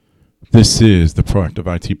This is the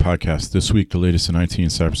Proactive IT Podcast. This week, the latest in IT and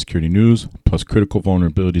cybersecurity news, plus critical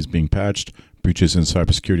vulnerabilities being patched, breaches in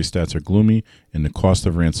cybersecurity stats are gloomy, and the cost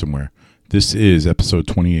of ransomware. This is episode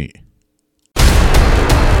 28.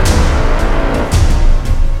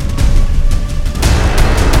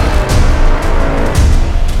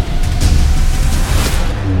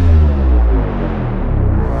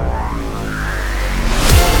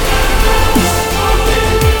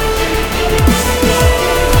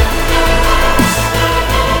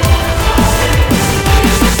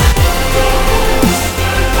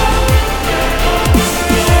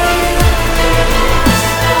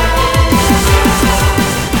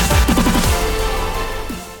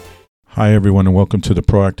 Hi, everyone, and welcome to the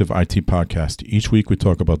Proactive IT Podcast. Each week, we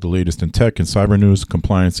talk about the latest in tech and cyber news,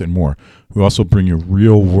 compliance, and more. We also bring you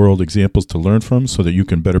real-world examples to learn from so that you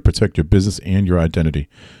can better protect your business and your identity.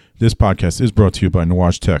 This podcast is brought to you by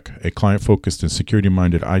Nuage Tech, a client-focused and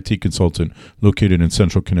security-minded IT consultant located in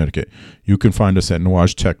Central Connecticut. You can find us at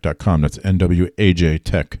nuagetech.com. That's NWAJ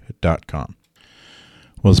Tech.com.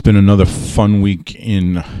 Well, it's been another fun week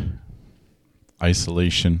in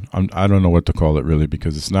isolation. I don't know what to call it really,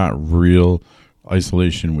 because it's not real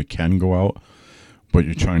isolation. We can go out, but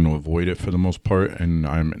you're trying to avoid it for the most part. And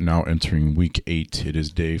I'm now entering week 8. It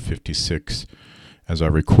is day 56 as I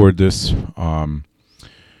record this. I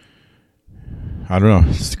don't know.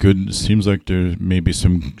 It's good. It seems like there may be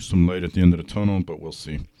some light at the end of the tunnel, but we'll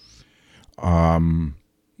see.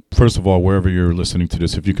 First of all, wherever you're listening to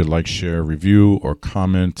this, if you could like, share, review, or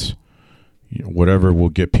comment, whatever will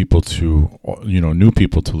get people to, new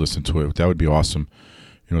people to listen to it. That would be awesome,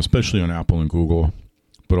 especially on Apple and Google,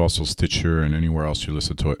 but also Stitcher and anywhere else you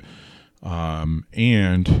listen to it. And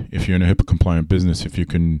if you're in a HIPAA compliant business, if you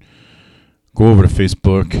can go over to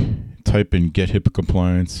Facebook, type in Get HIPAA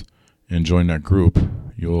Compliance and join that group,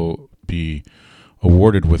 you'll be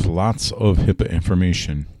awarded with lots of HIPAA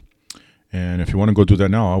information. And if you want to go do that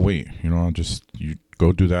now, I'll wait. You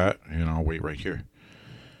go do that and I'll wait right here.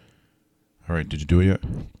 All right, did you do it yet?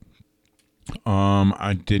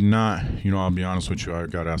 I did not. I'll be honest with you. I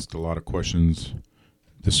got asked a lot of questions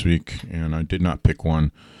this week, and I did not pick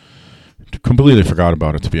one. Completely forgot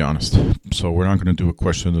about it, to be honest. So we're not going to do a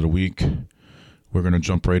question of the week. We're going to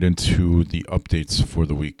jump right into the updates for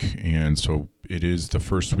the week. And so it is the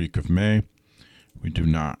first week of May. We do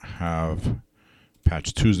not have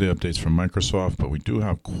Patch Tuesday updates from Microsoft, but we do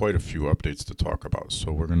have quite a few updates to talk about.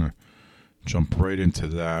 So we're going to jump right into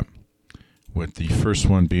that, with the first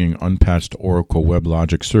one being unpatched Oracle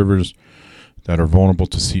WebLogic servers that are vulnerable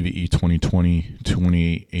to CVE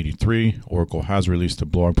 2020-2883. Oracle has released a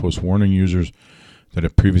blog post warning users that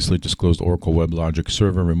it previously disclosed Oracle WebLogic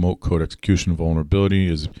server remote code execution vulnerability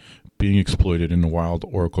is being exploited in the wild.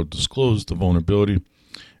 Oracle disclosed the vulnerability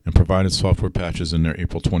and provided software patches in their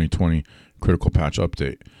April 2020 critical patch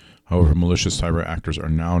update. However, malicious cyber actors are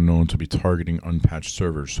now known to be targeting unpatched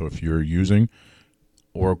servers. So if you're using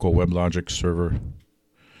Oracle WebLogic server,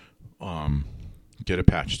 get it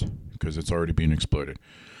patched because it's already being exploited.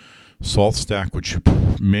 SaltStack, which you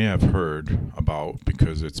may have heard about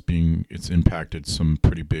because it's impacted some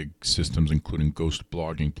pretty big systems, including Ghost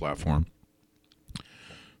blogging platform.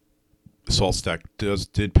 SaltStack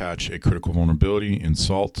did patch a critical vulnerability in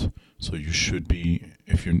Salt, so you should be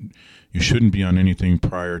you shouldn't be on anything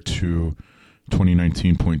prior to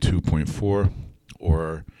 2019.2.4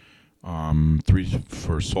 or 3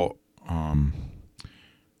 for Salt.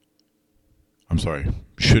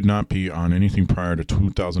 Should not be on anything prior to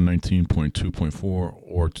 2019.2.4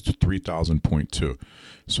 or to 3000.2.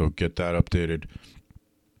 So get that updated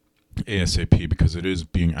ASAP because it is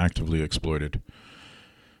being actively exploited.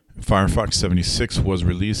 Firefox 76 was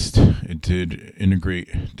released. It did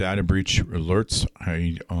integrate data breach alerts.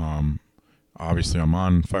 Obviously I'm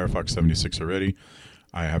on Firefox 76 already.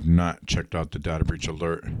 I have not checked out the data breach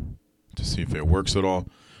alert to see if it works at all.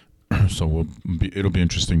 So it'll be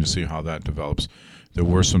interesting to see how that develops. There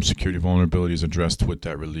were some security vulnerabilities addressed with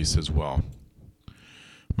that release as well.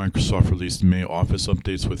 Microsoft released May Office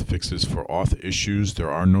updates with fixes for auth issues. There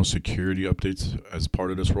are no security updates as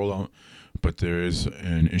part of this rollout, but there is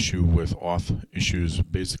an issue with auth issues.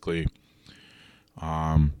 Basically,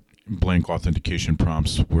 blank authentication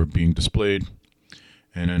prompts were being displayed.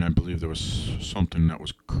 And then I believe there was something that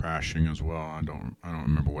was crashing as well. I don't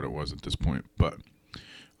remember what it was at this point, but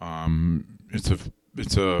it's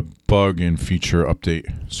a bug and feature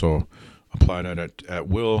update. So apply that at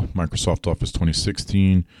will. Microsoft Office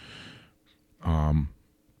 2016,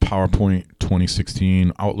 PowerPoint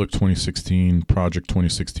 2016, Outlook 2016, Project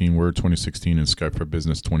 2016, Word 2016, and Skype for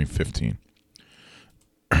Business 2015.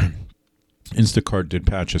 Instacart did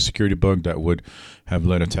patch a security bug that would have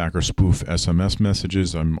let attackers spoof SMS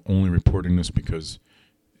messages. I'm only reporting this because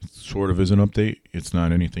it sort of is an update. It's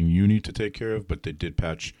not anything you need to take care of, but they did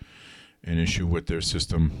patch an issue with their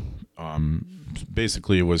system.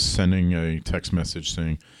 Basically, it was sending a text message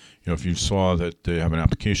saying, if you saw that they have an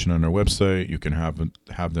application on their website, you can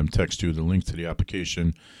have them text you the link to the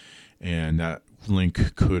application, and that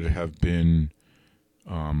link could have been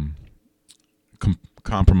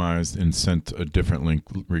compromised and sent a different link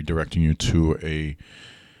redirecting you to a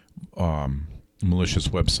malicious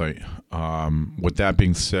website. With that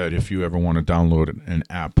being said, if you ever want to download an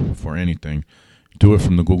app for anything, do it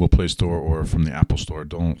from the Google Play Store or from the Apple Store.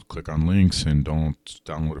 Don't click on links and don't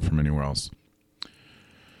download it from anywhere else.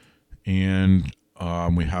 And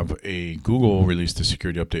we have Google released a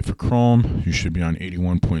security update for Chrome. You should be on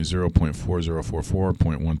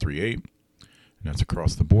 81.0.4044.138, and that's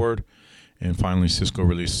across the board. And finally, Cisco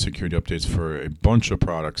released security updates for a bunch of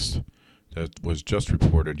products that was just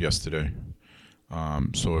reported yesterday.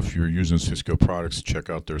 So if you're using Cisco products, check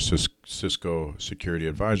out their Cisco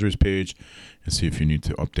Security Advisories page and see if you need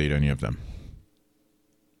to update any of them.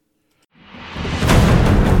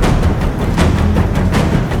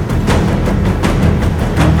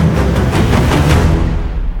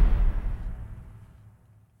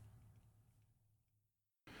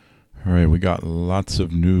 All right, we got lots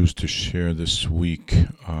of news to share this week.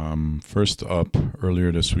 First up,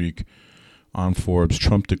 earlier this week on Forbes,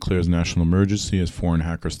 Trump declares national emergency as foreign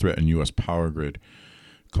hackers threaten U.S. power grid.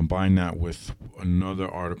 Combine that with another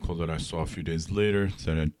article that I saw a few days later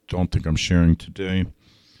that I don't think I'm sharing today,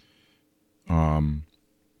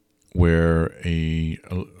 where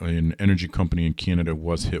an energy company in Canada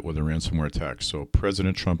was hit with a ransomware attack. So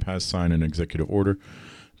President Trump has signed an executive order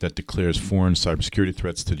that declares foreign cybersecurity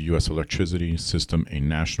threats to the U.S. electricity system a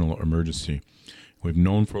national emergency. We've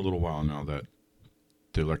known for a little while now that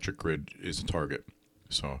the electric grid is a target.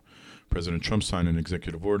 So President Trump signed an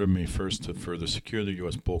executive order May 1st to further secure the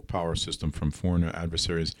U.S. bulk power system from foreign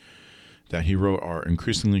adversaries that he wrote are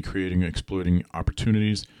increasingly creating and exploiting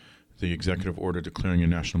opportunities. The executive order declaring a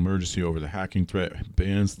national emergency over the hacking threat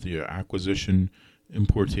bans the acquisition,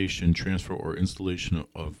 importation, transfer, or installation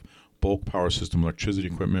of bulk power system electricity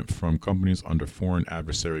equipment from companies under foreign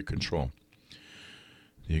adversary control.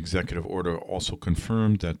 The executive order also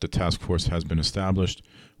confirmed that the task force has been established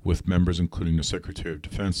with members including the Secretary of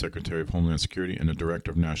Defense, Secretary of Homeland Security, and the Director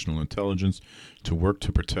of National Intelligence to work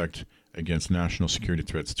to protect against national security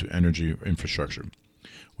threats to energy infrastructure.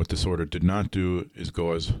 What this order did not do is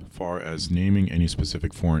go as far as naming any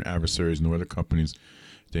specific foreign adversaries nor the companies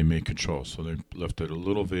they may control. So they left it a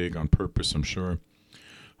little vague on purpose, I'm sure.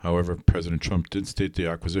 However, President Trump did state the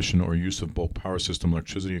acquisition or use of bulk power system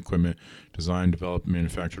electricity equipment designed, developed,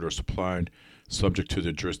 manufactured, or supplied, subject to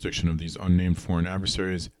the jurisdiction of these unnamed foreign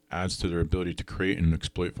adversaries, adds to their ability to create and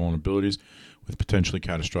exploit vulnerabilities with potentially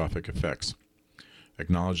catastrophic effects.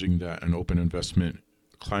 Acknowledging that an open investment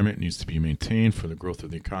climate needs to be maintained for the growth of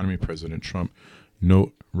the economy, President Trump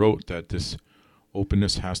wrote that this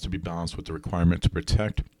openness has to be balanced with the requirement to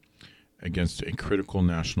protect against a critical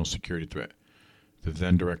national security threat. The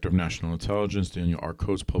then Director of National Intelligence, Daniel R.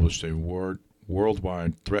 Coats, published a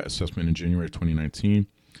worldwide threat assessment in January 2019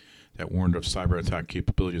 that warned of cyber attack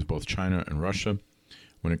capabilities of both China and Russia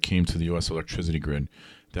when it came to the U.S. electricity grid.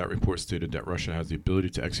 That report stated that Russia has the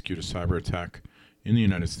ability to execute a cyber attack in the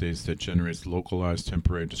United States that generates localized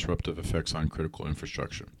temporary disruptive effects on critical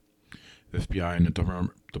infrastructure. The FBI and the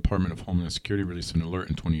Department of Homeland Security released an alert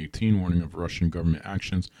in 2018 warning of Russian government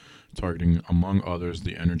actions targeting, among others,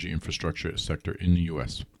 the energy infrastructure sector in the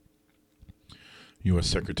U.S. U.S.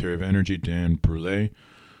 Secretary of Energy Dan Brule,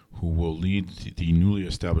 who will lead the newly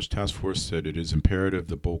established task force, said it is imperative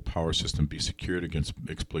the bulk power system be secured against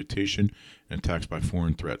exploitation and attacks by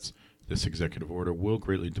foreign threats. This executive order will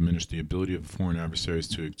greatly diminish the ability of foreign adversaries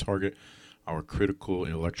to target our critical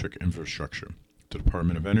electric infrastructure. The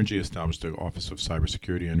Department of Energy established the Office of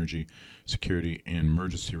Cybersecurity, Energy Security, and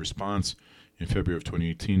Emergency Response in February of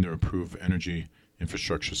 2018 to improve energy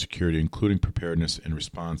infrastructure security, including preparedness and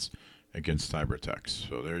response against cyber attacks.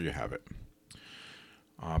 So there you have it.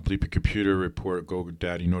 Bleepy Computer report,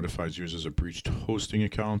 GoDaddy notifies users of breached hosting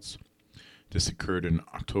accounts. This occurred in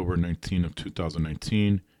October 19 of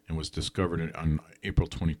 2019 and was discovered on April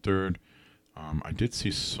 23rd. I did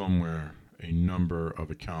see somewhere a number of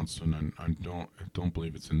accounts, and I don't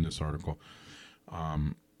believe it's in this article,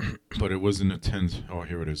 but it was in the tens. Oh,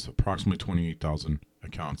 here it is. Approximately 28,000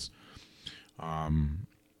 accounts.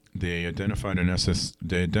 They identified SSH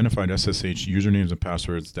usernames and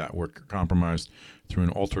passwords that were compromised through an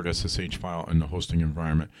altered SSH file in the hosting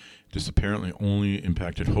environment. This apparently only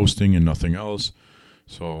impacted hosting and nothing else.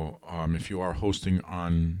 So if you are hosting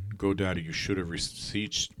on GoDaddy, you should have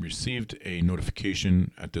received a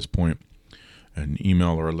notification at this point, an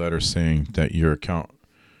email or a letter saying that your account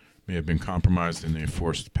may have been compromised and they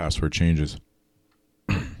forced password changes.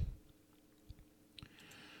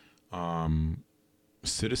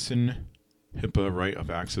 Citizen HIPAA right of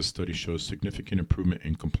access study shows significant improvement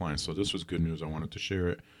in compliance. So this was good news. I wanted to share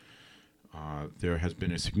it. There has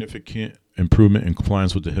been a significant improvement in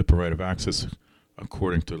compliance with the HIPAA right of access,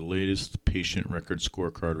 according to the latest patient record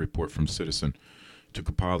scorecard report from Citizen. To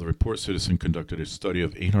compile the report, Citizen conducted a study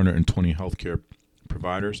of 820 healthcare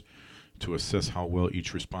providers to assess how well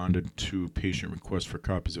each responded to patient requests for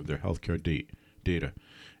copies of their healthcare data.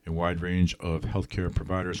 A wide range of healthcare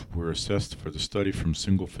providers were assessed for the study, from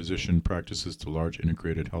single physician practices to large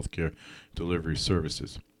integrated healthcare delivery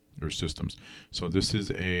services or systems. So this is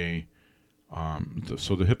the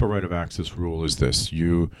HIPAA right of access rule is this: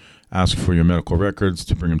 you ask for your medical records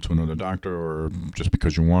to bring them to another doctor, or just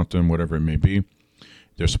because you want them, whatever it may be.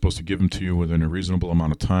 They're supposed to give them to you within a reasonable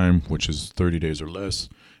amount of time, which is 30 days or less,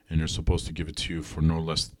 and they're supposed to give it to you for no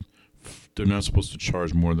less. They're not supposed to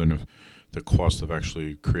charge more than the cost of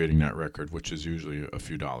actually creating that record, which is usually a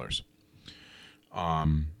few dollars.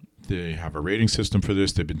 They have a rating system for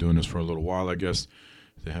this. They've been doing this for a little while, I guess.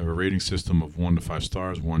 They have a rating system of 1 to 5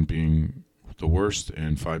 stars, 1 being the worst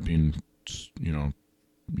and 5 being,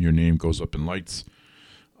 your name goes up in lights.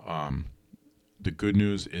 The good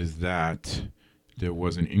news is that there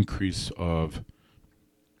was an increase of,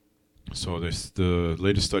 the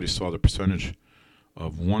latest study saw the percentage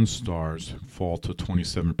of 1 stars fall to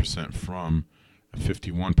 27% from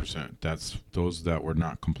 51%. That's those that were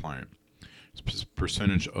not compliant.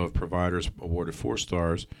 Percentage of providers awarded 4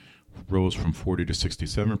 stars rose from 40 to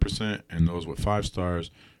 67%, and those with 5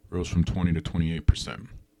 stars rose from 20 to 28%.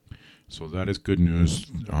 So that is good news,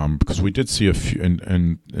 because we did see a few,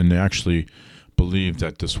 and they actually believe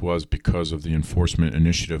that this was because of the enforcement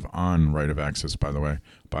initiative on right of access, by the way,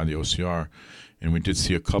 by the OCR. And we did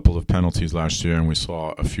see a couple of penalties last year, and we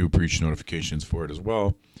saw a few breach notifications for it as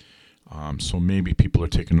well. So maybe people are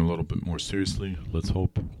taking it a little bit more seriously. Let's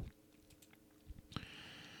hope.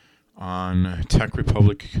 On Tech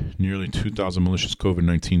Republic, nearly 2,000 malicious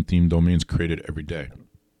COVID-19 themed domains created every day.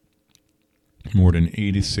 More than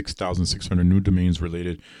 86,600 new domains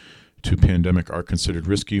related to pandemic are considered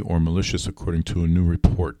risky or malicious, according to a new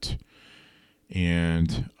report.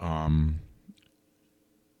 And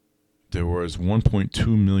there was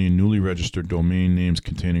 1.2 million newly registered domain names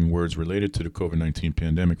containing words related to the COVID-19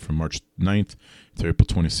 pandemic from March 9th to April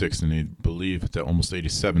 26th, and they believe that almost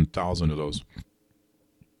 87,000 of those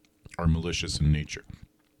are malicious in nature.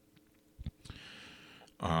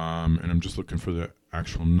 And I'm just looking for the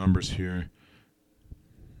actual numbers here.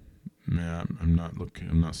 Man, I'm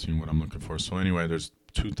not seeing what I'm looking for. So anyway, there's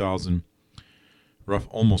 2,000,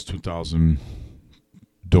 almost 2,000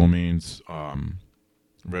 domains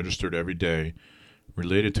registered every day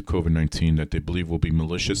related to COVID-19 that they believe will be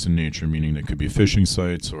malicious in nature, meaning they could be phishing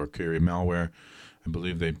sites or carry malware.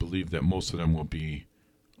 They believe that most of them will be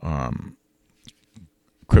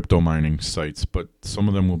crypto mining sites, but some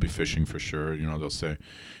of them will be phishing for sure. They'll say,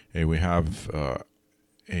 "Hey, we have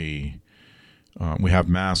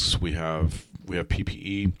masks, we have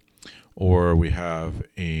PPE, or we have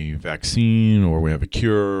a vaccine, or we have a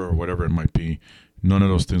cure, or whatever it might be." None of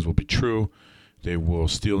those things will be true. They will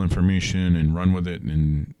steal information and run with it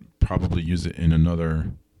and probably use it in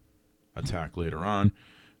another attack later on.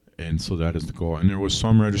 And so that is the goal. And there was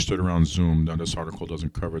some registered around Zoom. Now, this article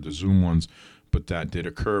doesn't cover the Zoom ones, but that did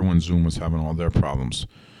occur when Zoom was having all their problems.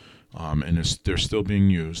 And they're still being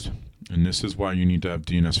used. And this is why you need to have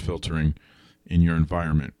DNS filtering in your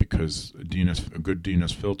environment, because a good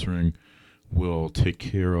DNS filtering will take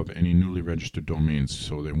care of any newly registered domains,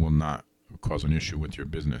 so they will not cause an issue with your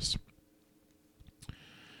business.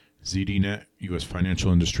 ZDNet, U.S.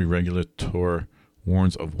 financial industry regulator,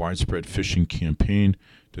 warns of widespread phishing campaign.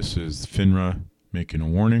 This is FINRA making a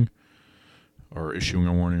warning, or issuing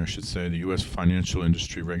a warning, I should say. The U.S. Financial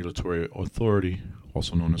Industry Regulatory Authority,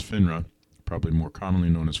 also known as FINRA, probably more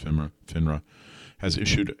commonly known as FINRA, has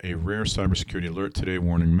issued a rare cybersecurity alert today,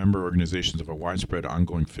 warning member organizations of a widespread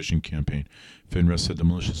ongoing phishing campaign. FINRA said the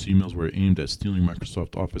malicious emails were aimed at stealing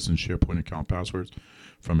Microsoft Office and SharePoint account passwords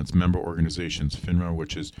from its member organizations. FINRA,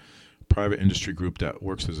 which is a private industry group that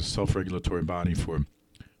works as a self-regulatory body for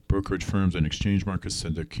brokerage firms and exchange markets,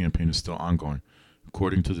 said the campaign is still ongoing.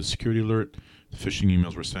 According to the security alert, the phishing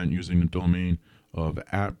emails were sent using the domain of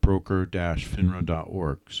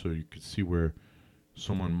 @broker-finra.org. So you can see where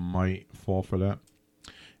someone might fall for that.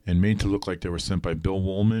 and made to look like they were sent by Bill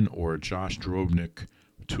Woolman or Josh Drobnik,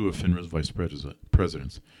 two of FINRA's vice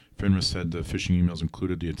presidents. FINRA said the phishing emails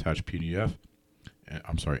included an attached PDF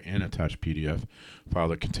file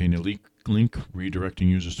that contained a link redirecting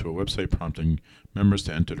users to a website, prompting members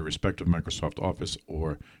to enter the respective Microsoft Office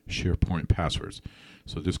or SharePoint passwords.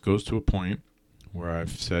 So this goes to a point where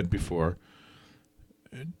I've said before,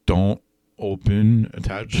 don't open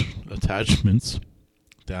attachments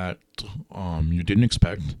that you didn't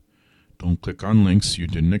expect. Don't click on links you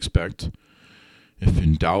didn't expect. If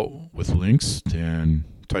in doubt with links, then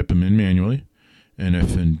type them in manually. And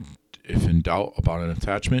if in doubt about an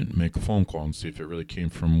attachment, make a phone call and see if it really came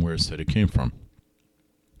from where it said it came from.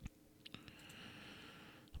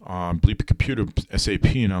 Bleeper Computer,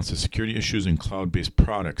 SAP announces security issues in cloud-based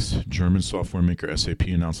products. German software maker SAP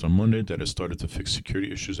announced on Monday that it started to fix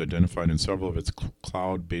security issues identified in several of its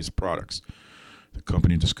cloud-based products. The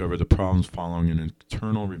company discovered the problems following an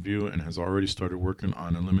internal review and has already started working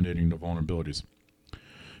on eliminating the vulnerabilities.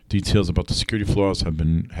 Details about the security flaws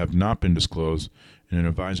have not been disclosed. In an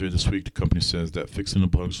advisory this week, the company says that fixing the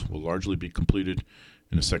bugs will largely be completed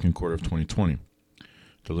in the second quarter of 2020.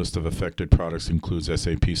 The list of affected products includes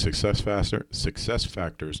SAP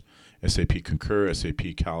SuccessFactors, SAP Concur,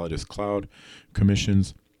 SAP Calidus Cloud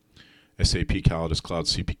Commissions, SAP Calidus Cloud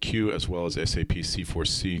CPQ, as well as SAP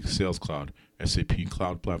C4C Sales Cloud, SAP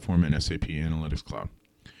Cloud Platform, and SAP Analytics Cloud.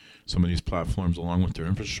 Some of these platforms, along with their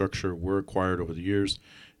infrastructure, were acquired over the years,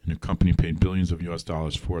 and the company paid billions of US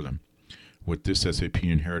dollars for them. With this, SAP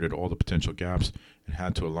inherited all the potential gaps and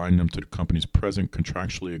had to align them to the company's present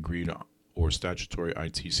contractually agreed or statutory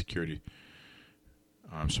IT security.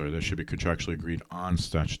 That should be contractually agreed on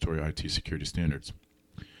statutory IT security standards.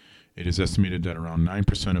 It is estimated that around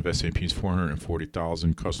 9% of SAP's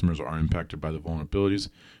 440,000 customers are impacted by the vulnerabilities.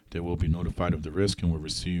 They will be notified of the risk and will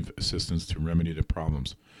receive assistance to remedy the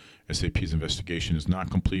problems. SAP's investigation is not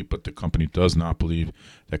complete, but the company does not believe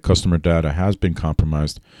that customer data has been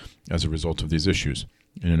compromised as a result of these issues.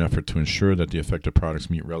 In an effort to ensure that the affected products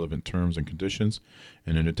meet relevant terms and conditions,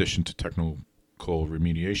 and in addition to technical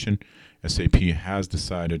remediation, SAP has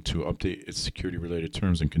decided to update its security-related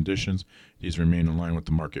terms and conditions. These remain in line with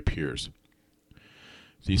the market peers.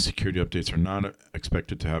 These security updates are not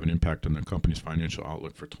expected to have an impact on the company's financial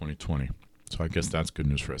outlook for 2020. So I guess that's good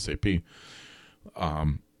news for SAP.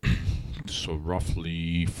 So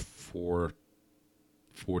roughly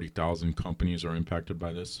 40,000 companies are impacted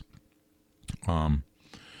by this.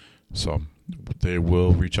 So they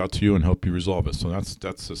will reach out to you and help you resolve it. So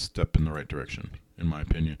that's a step in the right direction, in my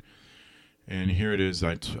opinion. And here it is.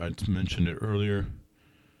 I mentioned it earlier.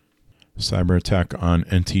 Cyber attack on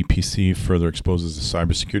NTPC further exposes the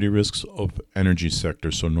cybersecurity risks of energy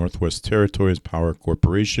sector. So Northwest Territories Power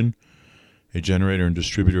Corporation, a generator and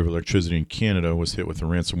distributor of electricity in Canada, was hit with a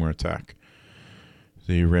ransomware attack.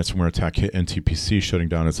 The ransomware attack hit NTPC, shutting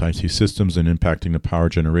down its IT systems and impacting the power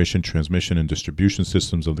generation, transmission, and distribution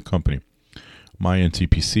systems of the company.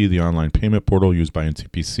 MyNTPC, the online payment portal used by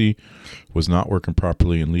NTPC, was not working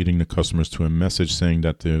properly and leading the customers to a message saying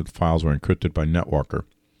that the files were encrypted by NetWalker.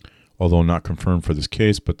 Although not confirmed for this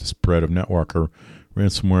case, but the spread of NetWalker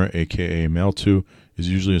ransomware, aka Mail2, is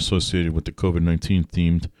usually associated with the COVID-19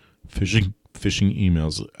 themed phishing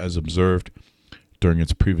emails as observed during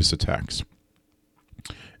its previous attacks.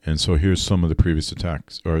 And so here's some of the previous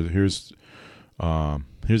attacks, or here's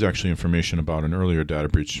actually information about an earlier data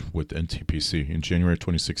breach with NTPC. In January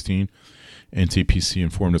 2016, NTPC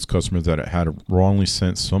informed its customers that it had wrongly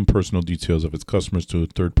sent some personal details of its customers to a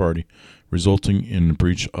third party, resulting in a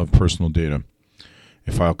breach of personal data.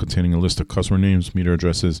 A file containing a list of customer names, meter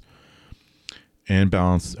addresses, and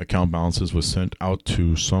account balances was sent out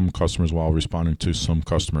to some customers while responding to some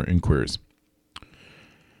customer inquiries.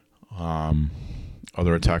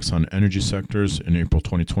 Other attacks on energy sectors. In April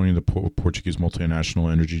 2020, the Portuguese multinational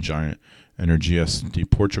energy giant Energias de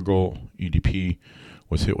Portugal, EDP,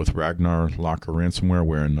 was hit with Ragnar Locker ransomware,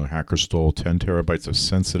 wherein the hackers stole 10 terabytes of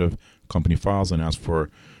sensitive company files and asked for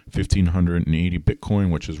 1,580 Bitcoin,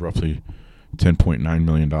 which is roughly $10.9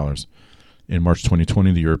 million. In March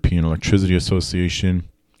 2020, the European Electricity Association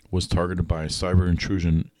was targeted by a cyber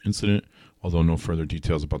intrusion incident, although no further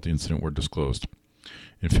details about the incident were disclosed.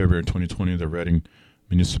 In February 2020, the Reading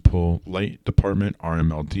Municipal Light Department,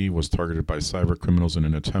 RMLD, was targeted by cyber criminals in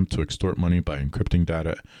an attempt to extort money by encrypting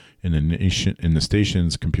data in the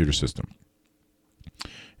station's computer system.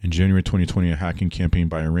 In January 2020, a hacking campaign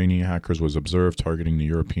by Iranian hackers was observed targeting the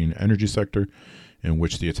European energy sector, in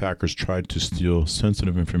which the attackers tried to steal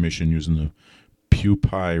sensitive information using the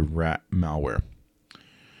PewPie rat malware.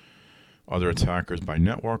 Other attacks by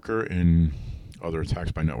NetWalker.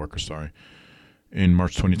 In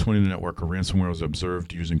March 2020, the network of ransomware was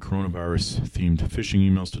observed using coronavirus-themed phishing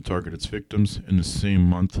emails to target its victims. In the same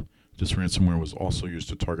month, this ransomware was also used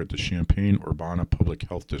to target the Champaign-Urbana Public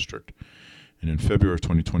Health District. And in February of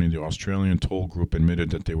 2020, the Australian Toll Group admitted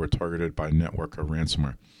that they were targeted by a network of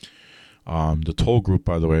ransomware. The Toll Group,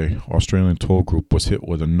 by the way, Australian Toll Group, was hit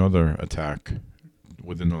with another attack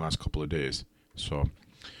within the last couple of days. So,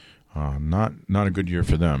 not a good year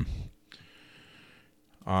for them.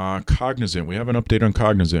 Cognizant. We have an update on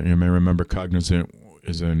Cognizant. You may remember Cognizant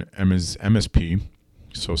is an MSP,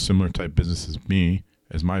 so similar type business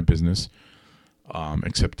as my business,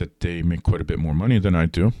 except that they make quite a bit more money than I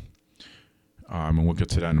do. And we'll get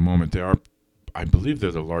to that in a moment. I believe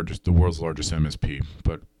they're the world's largest MSP,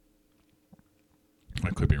 but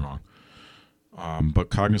I could be wrong. But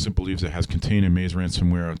Cognizant believes it has contained a Maze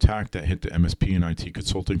ransomware attack that hit the MSP and IT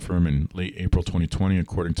consulting firm in late April 2020,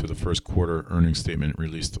 according to the first quarter earnings statement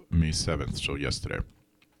released May 7th, so yesterday.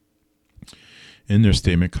 In their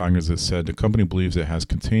statement, Cognizant said the company believes it has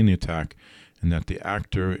contained the attack and that the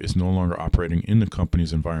actor is no longer operating in the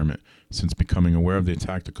company's environment. Since becoming aware of the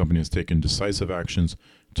attack, the company has taken decisive actions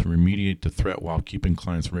to remediate the threat while keeping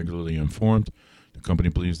clients regularly informed. The company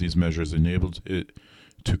believes these measures enabled it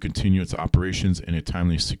to continue its operations in a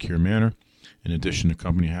timely, secure manner. In addition, the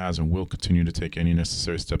company has and will continue to take any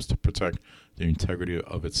necessary steps to protect the integrity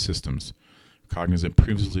of its systems. Cognizant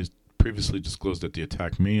previously disclosed that the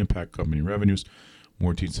attack may impact company revenues.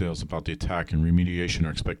 More details about the attack and remediation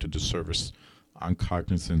are expected to surface on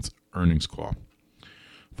Cognizant's earnings call.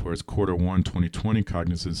 For its quarter 1 2020,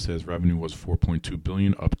 Cognizant says revenue was $4.2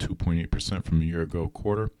 billion, up 2.8% from the year ago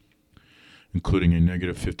quarter, including a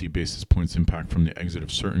negative 50 basis points impact from the exit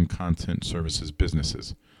of certain content services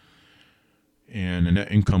businesses. And the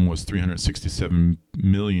net income was $367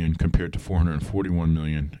 million compared to $441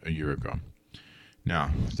 million a year ago.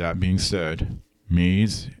 Now, that being said,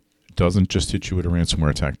 Maze doesn't just hit you with a ransomware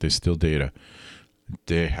attack. They steal data.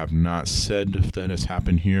 They have not said if that has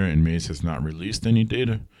happened here, and Maze has not released any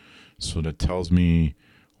data. So that tells me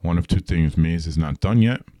one of two things. Maze is not done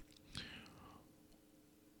yet,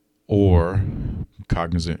 or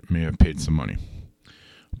Cognizant may have paid some money.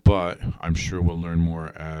 But I'm sure we'll learn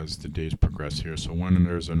more as the days progress here. So when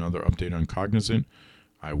there's another update on Cognizant,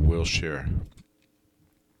 I will share.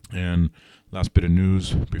 And last bit of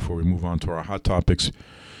news before we move on to our hot topics.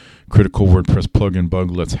 Critical WordPress plugin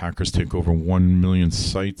bug lets hackers take over 1 million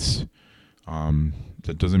sites.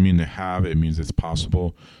 That doesn't mean they have. It means it's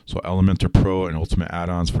possible. So Elementor Pro and Ultimate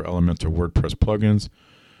add-ons for Elementor WordPress plugins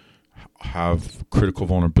have critical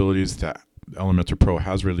vulnerabilities that Elementor Pro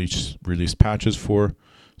has released patches for.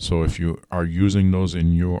 So if you are using those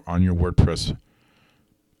on your WordPress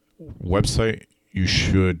website, you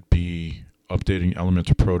should be updating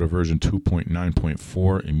Elementor Pro to version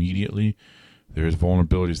 2.9.4 immediately. There's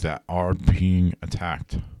vulnerabilities that are being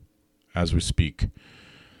attacked as we speak.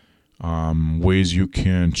 Ways you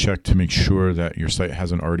can check to make sure that your site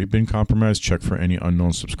hasn't already been compromised. Check for any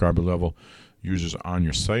unknown subscriber level users on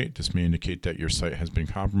your site. This may indicate that your site has been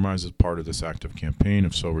compromised as part of this active campaign.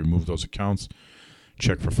 If so, remove those accounts.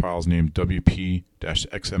 Check for files named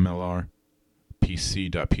wp-xmlr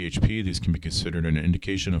pc.php. These can be considered an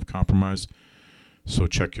indication of compromise, so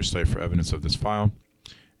check your site for evidence of this file.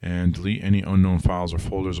 And delete any unknown files or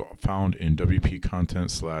folders found in wp content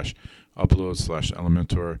 /upload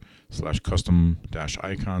 /elementor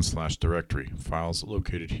 /custom-icon /directory. Files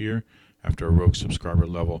located here after a rogue subscriber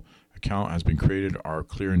level account has been created are a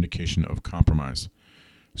clear indication of compromise.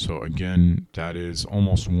 So again, that is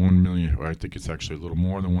almost 1 million, or I think it's actually a little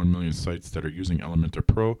more than 1 million sites that are using Elementor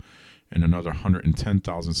Pro, and another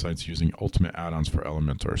 110,000 sites using Ultimate add-ons for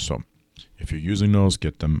Elementor. So if you're using those,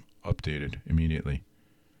 get them updated immediately.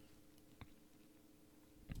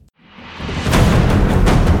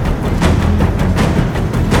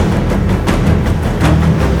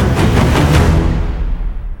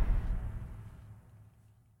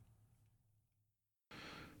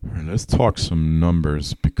 All right, let's talk some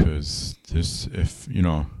numbers, because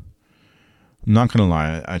I'm not going to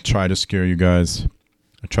lie, I try to scare you guys.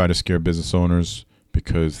 I try to scare business owners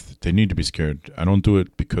because they need to be scared. I don't do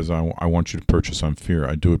it because I want you to purchase on fear.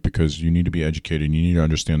 I do it because you need to be educated and you need to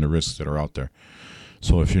understand the risks that are out there.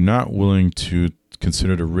 So if you're not willing to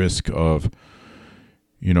consider the risk of,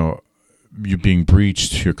 you being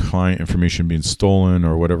breached, your client information being stolen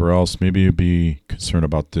or whatever else, maybe you'd be concerned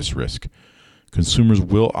about this risk. Consumers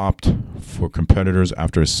will opt for competitors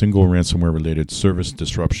after a single ransomware-related service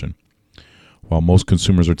disruption. While most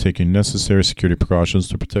consumers are taking necessary security precautions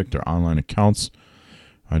to protect their online accounts,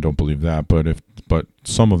 I don't believe that, but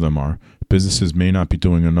some of them are. Businesses may not be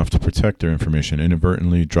doing enough to protect their information,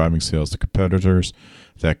 inadvertently driving sales to competitors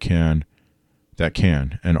that can,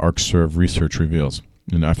 and ArcServe research reveals.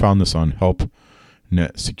 And I found this on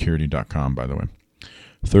helpnetsecurity.com, by the way.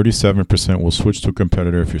 37% will switch to a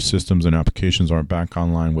competitor if your systems and applications aren't back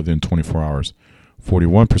online within 24 hours.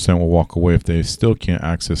 41% will walk away if they still can't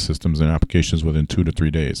access systems and applications within 2 to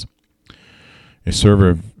 3 days. A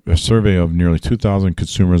survey of nearly 2,000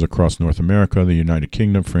 consumers across North America, the United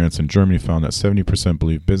Kingdom, France, and Germany found that 70%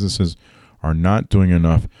 believe businesses are not doing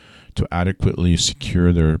enough to adequately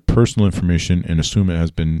secure their personal information and assume it has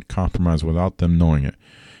been compromised without them knowing it.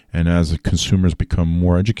 And as consumers become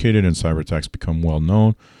more educated and cyber attacks become well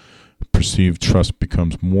known, perceived trust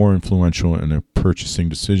becomes more influential in their purchasing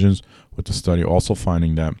decisions, with the study also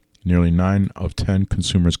finding that nearly 9 of 10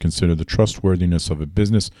 consumers consider the trustworthiness of a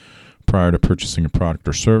business prior to purchasing a product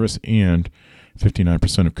or service, and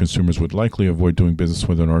 59% of consumers would likely avoid doing business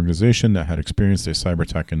with an organization that had experienced a cyber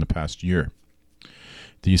attack in the past year.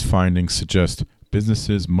 These findings suggest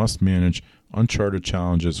businesses must manage uncharted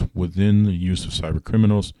challenges within the rise of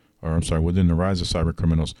cyber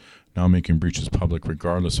criminals now making breaches public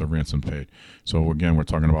regardless of ransom paid. So again, we're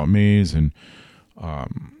talking about Maze and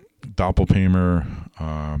Doppelpaymer,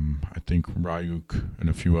 I think Ryuk and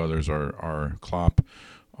a few others are Klopp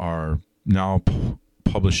are now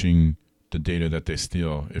publishing the data that they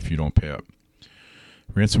steal if you don't pay up.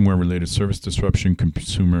 Ransomware-related service disruption,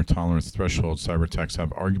 consumer tolerance threshold, cyber attacks have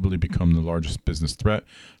arguably become the largest business threat.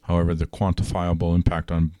 However, the quantifiable impact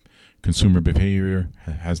on consumer behavior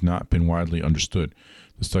has not been widely understood.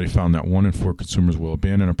 The study found that 1 in 4 consumers will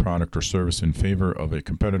abandon a product or service in favor of a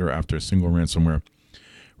competitor after a single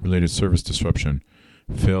ransomware-related service disruption,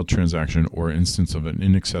 failed transaction, or instance of an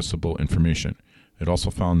inaccessible information. It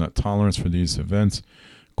also found that tolerance for these events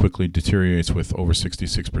quickly deteriorates, with over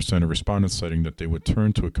 66% of respondents citing that they would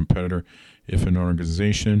turn to a competitor if an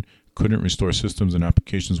organization couldn't restore systems and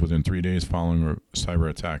applications within 3 days following a cyber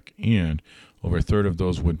attack, and over a third of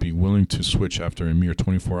those would be willing to switch after a mere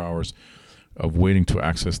 24 hours of waiting to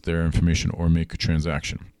access their information or make a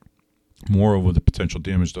transaction. Moreover, the potential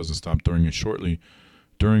damage doesn't stop during or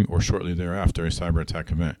shortly thereafter a cyber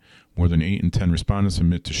attack event. More than 8 in 10 respondents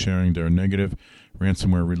admit to sharing their negative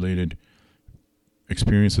ransomware-related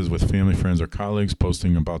experiences with family, friends, or colleagues,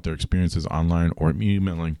 posting about their experiences online or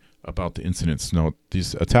emailing about the incidents. Now,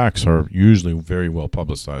 these attacks are usually very well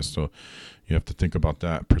publicized, so you have to think about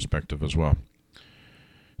that perspective as well.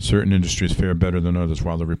 Certain industries fare better than others.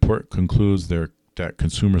 While the report concludes that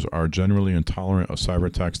consumers are generally intolerant of cyber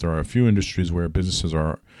attacks, there are a few industries where businesses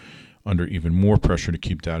are under even more pressure to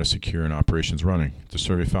keep data secure and operations running. The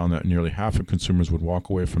survey found that nearly half of consumers would walk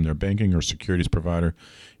away from their banking or securities provider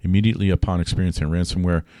immediately upon experiencing a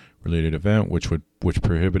ransomware-related event, which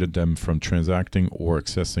prohibited them from transacting or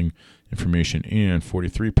accessing information, and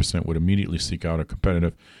 43% would immediately seek out a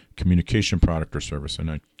competitive communication product or service, and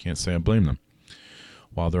I can't say I blame them.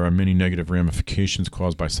 While there are many negative ramifications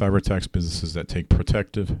caused by cyber attacks, businesses that take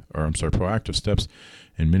proactive steps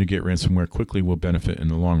and mitigate ransomware quickly will benefit in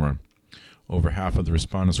the long run. Over half of the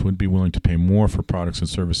respondents would be willing to pay more for products and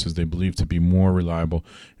services they believe to be more reliable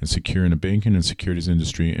and secure in the banking and securities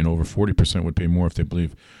industry, and over 40% would pay more if they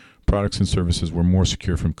believe products and services were more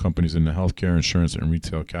secure from companies in the healthcare, insurance, and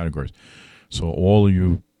retail categories. So all of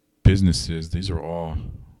you businesses, these are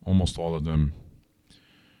almost all of them,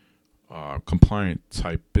 compliant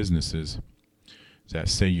type businesses that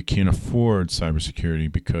say you can't afford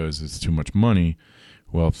cybersecurity because it's too much money.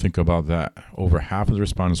 Well, think about that. Over half of the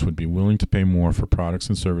respondents would be willing to pay more for products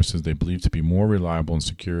and services they believe to be more reliable and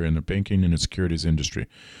secure in the banking and the securities industry.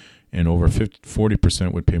 And over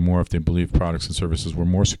 40% would pay more if they believe products and services were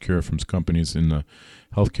more secure from companies in the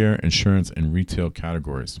healthcare, insurance, and retail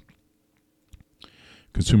categories.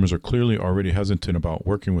 Consumers are clearly already hesitant about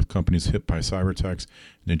working with companies hit by cyber attacks,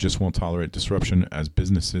 and they just won't tolerate disruption as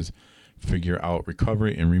businesses figure out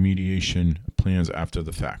recovery and remediation plans after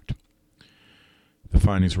the fact. The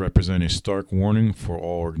findings represent a stark warning for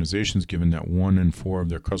all organizations, given that 1 in 4 of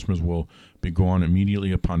their customers will be gone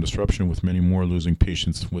immediately upon disruption, with many more losing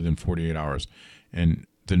patience within 48 hours. And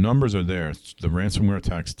the numbers are there. The ransomware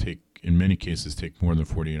attacks in many cases, take more than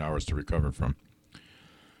 48 hours to recover from.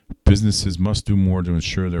 Businesses must do more to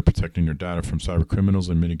ensure they're protecting their data from cyber criminals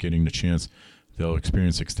and mitigating the chance they'll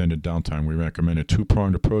experience extended downtime. We recommend a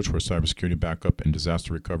 2-pronged approach where cybersecurity backup and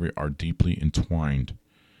disaster recovery are deeply entwined.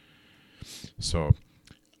 So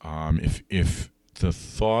if the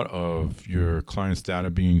thought of your client's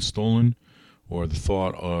data being stolen, or the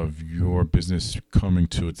thought of your business coming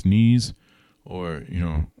to its knees, or,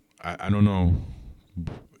 I don't know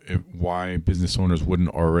why business owners wouldn't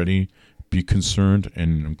already be concerned,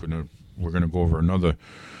 and I'm going to we're going to go over another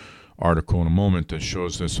article in a moment that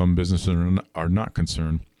shows that some businesses are not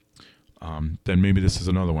concerned, then maybe this is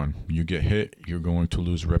another one. You get hit, you're going to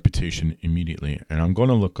lose reputation immediately. And I'm going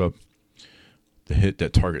to look up the hit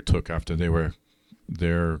that Target took after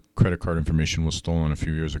their credit card information was stolen a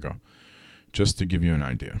few years ago, just to give you an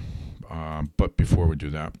idea. But before we do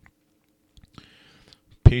that,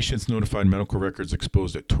 patients notified medical records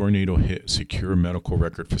exposed at tornado hit secure medical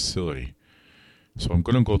record facility. So I'm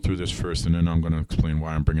going to go through this first, and then I'm going to explain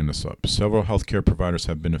why I'm bringing this up. Several healthcare providers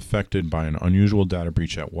have been affected by an unusual data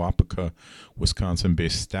breach at Waupaca,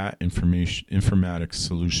 Wisconsin-based Stat Informatics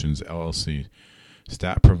Solutions, LLC.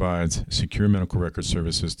 Stat provides secure medical record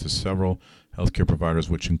services to several healthcare providers,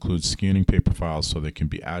 which includes scanning paper files so they can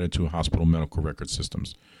be added to hospital medical record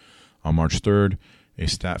systems. On March 3rd, a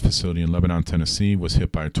Stat facility in Lebanon, Tennessee was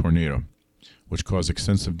hit by a tornado, which caused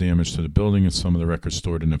extensive damage to the building and some of the records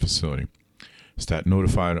stored in the facility. Stat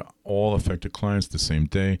notified all affected clients the same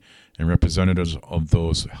day, and representatives of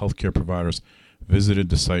those healthcare providers visited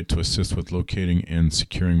the site to assist with locating and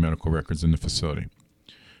securing medical records in the facility.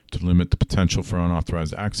 To limit the potential for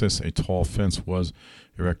unauthorized access, a tall fence was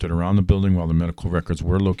erected around the building while the medical records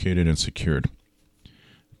were located and secured.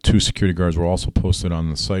 2 security guards were also posted on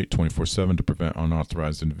the site 24/7 to prevent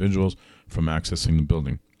unauthorized individuals from accessing the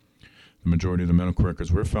building. The majority of the medical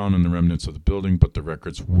records were found in the remnants of the building, but the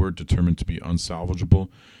records were determined to be unsalvageable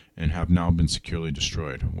and have now been securely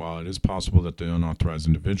destroyed. While it is possible that unauthorized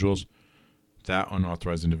individuals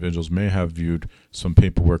may have viewed some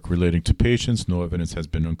paperwork relating to patients, no evidence has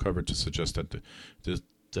been uncovered to suggest that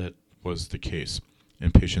that was the case,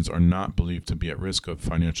 and patients are not believed to be at risk of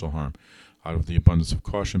financial harm. Out of the abundance of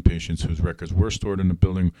caution, patients whose records were stored in the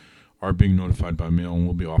building are being notified by mail and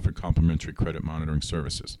will be offered complimentary credit monitoring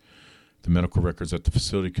services. The medical records at the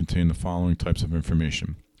facility contain the following types of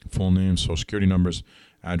information: full names, social security numbers,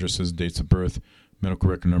 addresses, dates of birth, medical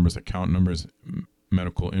record numbers, account numbers,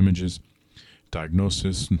 medical images,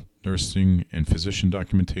 diagnosis, nursing and physician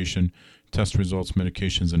documentation, test results,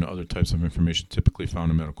 medications, and other types of information typically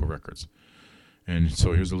found in medical records. And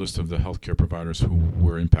so here's a list of the healthcare providers who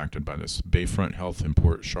were impacted by this: Bayfront Health in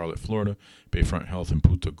Port Charlotte, Florida; Bayfront Health in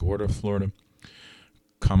Punta Gorda, Florida;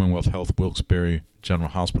 Commonwealth Health Wilkes-Barre General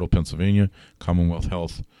Hospital, Pennsylvania; Commonwealth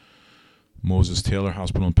Health Moses Taylor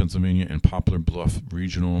Hospital in Pennsylvania; and Poplar Bluff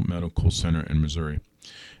Regional Medical Center in Missouri.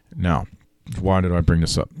 Now, why did I bring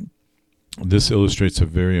this up? This illustrates a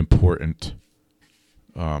very important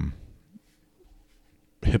HIPAA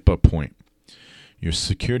point. Your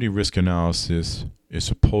security risk analysis is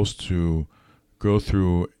supposed to go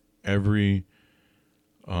through every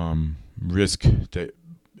risk that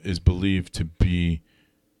is believed to be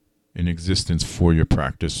in existence for your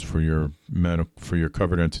practice, for your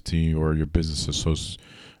covered entity or your business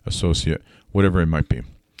associate, whatever it might be.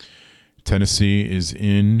 Tennessee is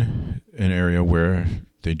in an area where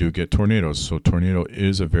they do get tornadoes, so tornado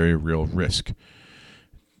is a very real risk.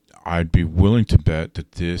 I'd be willing to bet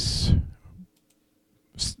that this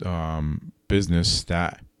business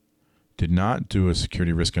Stat did not do a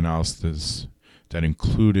security risk analysis that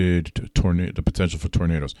included the potential for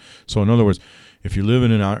tornadoes. So in other words, if you live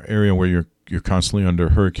in an area where you're constantly under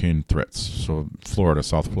hurricane threats, so Florida,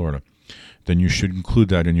 South Florida, then you should include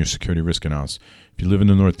that in your security risk analysis. If you live in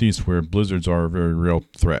the Northeast where blizzards are a very real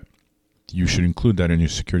threat, you should include that in your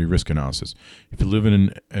security risk analysis. If you live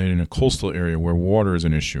in a coastal area where water is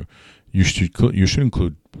an issue, you should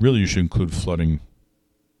include flooding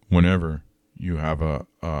whenever you have a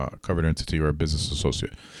covered entity or a business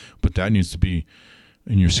associate. But that needs to be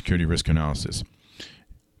in your security risk analysis.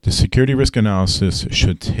 The security risk analysis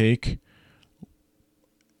should take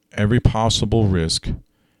every possible risk,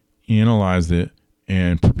 analyze it,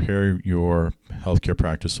 and prepare your healthcare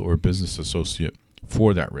practice or business associate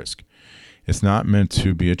for that risk. It's not meant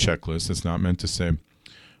to be a checklist. It's not meant to say,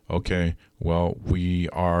 okay, well, we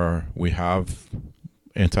have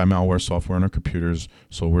anti-malware software on our computers,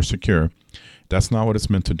 so we're secure. That's not what it's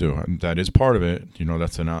meant to do. That is part of it.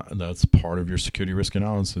 That's part of your security risk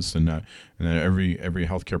analysis, and that every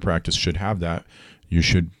healthcare practice should have that. You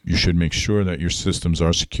should make sure that your systems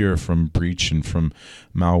are secure from breach and from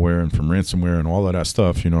malware and from ransomware and all of that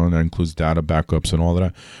stuff. And that includes data backups and all of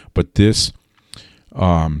that. But this,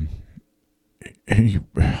 I'm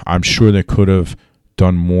sure they could have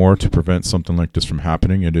done more to prevent something like this from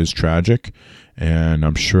happening. It is tragic, and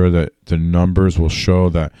I'm sure that the numbers will show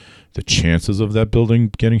that the chances of that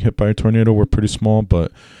building getting hit by a tornado were pretty small,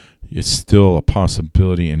 but it's still a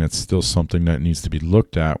possibility, and it's still something that needs to be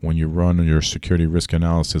looked at when you run your security risk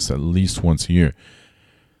analysis at least once a year.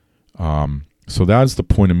 So that's the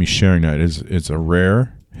point of me sharing that. It's a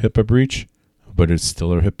rare HIPAA breach, but it's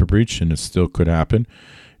still a HIPAA breach, and it still could happen.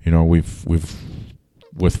 We've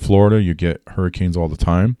with Florida, you get hurricanes all the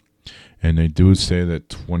time, and they do say that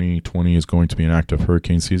 2020 is going to be an active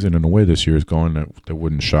hurricane season. And the way this year is going, that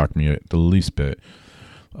wouldn't shock me the least bit.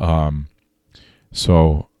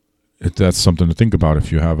 So that's something to think about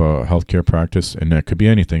if you have a healthcare practice, and that could be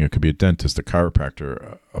anything. It could be a dentist, a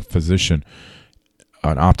chiropractor, a physician,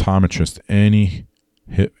 an optometrist,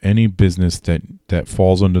 any business that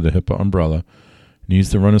falls under the HIPAA umbrella needs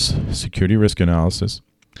to run a security risk analysis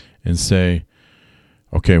and say,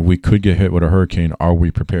 okay, we could get hit with a hurricane. Are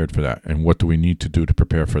we prepared for that? And what do we need to do to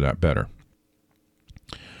prepare for that better?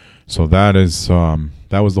 So that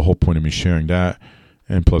was the whole point of me sharing that.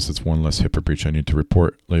 And plus, it's one less HIPAA breach I need to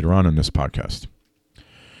report later on in this podcast.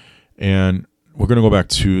 And we're going to go back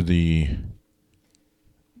to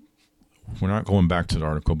we're not going back to the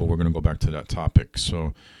article, but we're going to go back to that topic.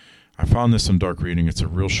 So I found this in Dark Reading. It's a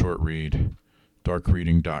real short read,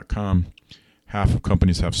 darkreading.com. Half of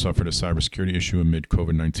companies have suffered a cybersecurity issue amid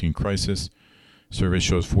COVID-19 crisis. Survey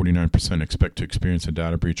shows 49% expect to experience a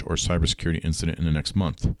data breach or cybersecurity incident in the next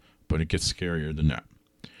month, but it gets scarier than that.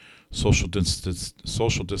 Social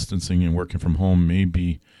distancing and working from home may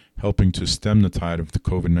be helping to stem the tide of the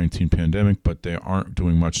COVID-19 pandemic, but they aren't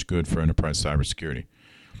doing much good for enterprise cybersecurity.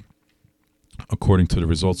 According to the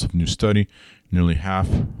results of a new study, nearly half,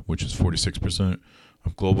 which is 46%,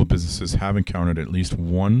 of global businesses have encountered at least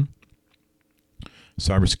one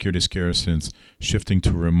cybersecurity scare since shifting to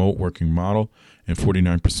a remote working model, and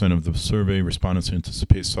 49% of the survey respondents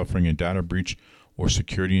anticipate suffering a data breach or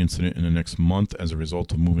security incident in the next month as a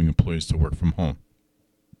result of moving employees to work from home.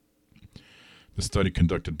 The study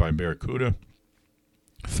conducted by Barracuda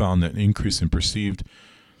found that an increase in perceived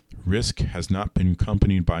risk has not been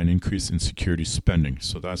accompanied by an increase in security spending.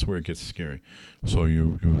 So that's where it gets scary. So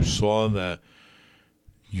you saw that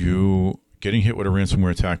you getting hit with a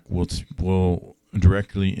ransomware attack will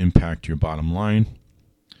directly impact your bottom line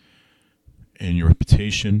and your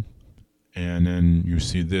reputation. And then you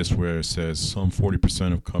see this where it says some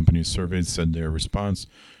 40% of companies surveyed said their response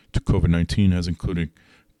to COVID-19 has included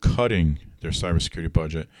cutting their cybersecurity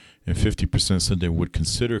budget, and 50% said they would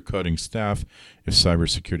consider cutting staff if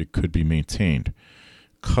cybersecurity could be maintained.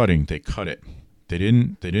 Cutting, they cut it. They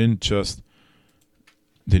didn't just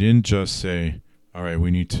say, all right, we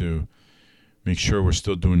need to make sure we're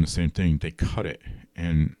still doing the same thing. They cut it.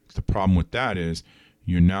 And the problem with that is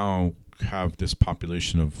you now have this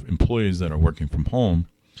population of employees that are working from home,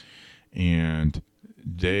 and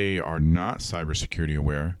they are not cybersecurity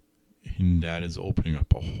aware, and that is opening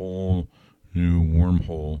up a whole new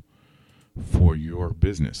wormhole for your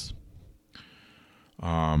business.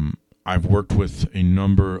 I've worked with a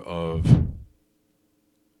number of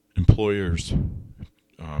employers,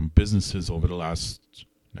 businesses over the last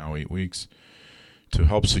now 8 weeks to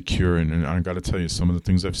help secure, and I got to tell you, some of the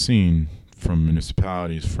things I've seen from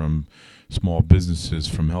municipalities, from small businesses,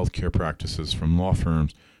 from healthcare practices, from law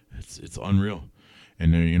firms, it's unreal.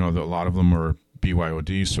 And a lot of them are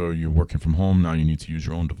BYOD, so you're working from home. Now you need to use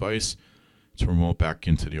your own device to remote back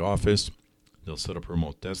into the office. They'll set up a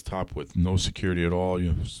remote desktop with no security at all. You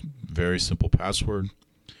have very simple password.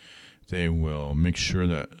 They will make sure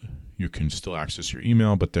that you can still access your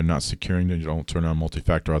email, but they're not securing it. You don't turn on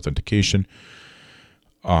multi-factor authentication.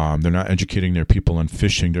 They're not educating their people on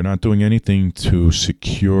phishing. They're not doing anything to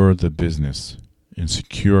secure the business and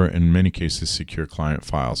secure, in many cases, secure client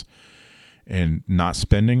files. And not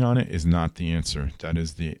spending on it is not the answer. That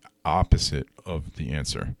is the opposite of the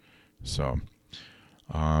answer. So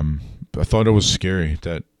I thought it was scary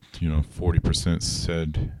that 40%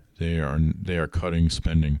 said they are cutting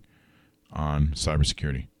spending on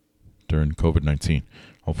cybersecurity during COVID-19.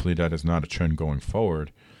 Hopefully that is not a trend going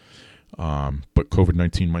forward. But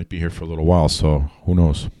COVID-19 might be here for a little while, so who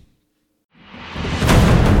knows?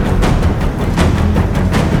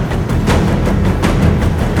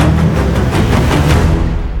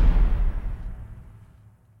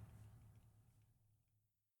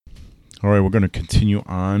 All right, we're going to continue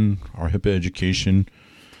on our HIPAA education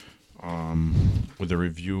with a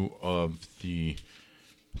review of the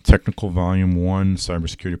Technical Volume 1,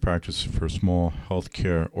 Cybersecurity Practice for Small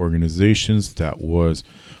Healthcare Organizations. That was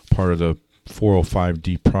part of the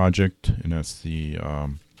 405D project, and that's the,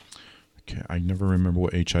 I never remember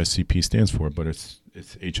what HICP stands for, but it's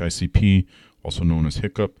HICP, also known as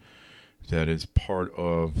HICCUP. That is part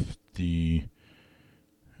of the,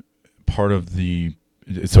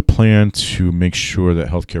 it's a plan to make sure that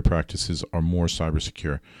healthcare practices are more cyber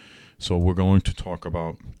secure. So we're going to talk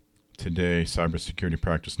about today cybersecurity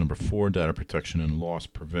practice number 4, data protection and loss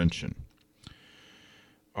prevention.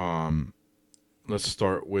 let's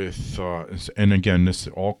start with, and again, this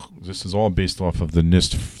is all based off of the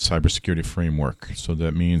NIST cybersecurity framework. So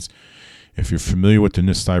that means if you're familiar with the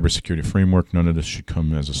NIST cybersecurity framework, none of this should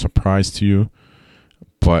come as a surprise to you.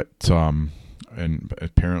 But and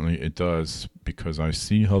apparently it does, because I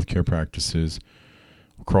see healthcare practices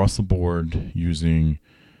across the board using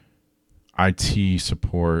IT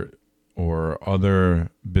support or other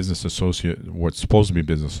business associate, what's supposed to be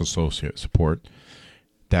business associate support,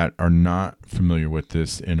 that are not familiar with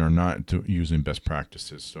this and are not using best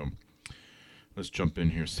practices. So let's jump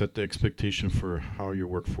in here. Set the expectation for how your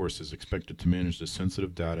workforce is expected to manage the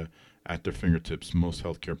sensitive data at their fingertips. Most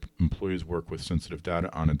healthcare employees work with sensitive data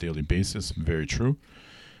on a daily basis. Very true.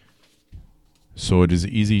 So it is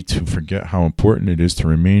easy to forget how important it is to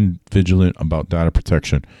remain vigilant about data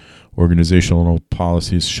protection. Organizational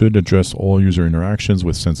policies should address all user interactions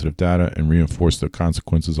with sensitive data and reinforce the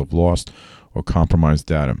consequences of lost or compromised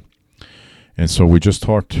data. And so we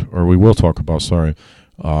will talk about,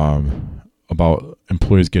 about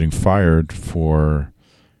employees getting fired for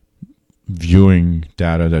viewing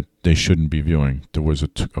data that they shouldn't be viewing. There was a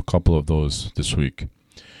couple of those this week.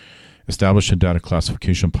 Establish a data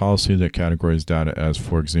classification policy that categorizes data as,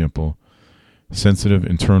 for example, sensitive,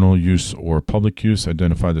 internal use, or public use.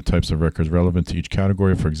 Identify the types of records relevant to each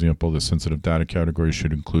category. For example, the sensitive data category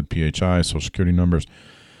should include PHI, social security numbers.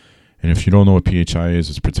 And if you don't know what PHI is,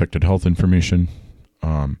 it's protected health information.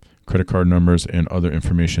 Credit card numbers and other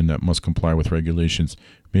information that must comply with regulations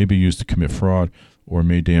may be used to commit fraud or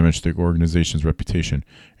may damage the organization's reputation.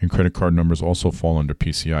 And credit card numbers also fall under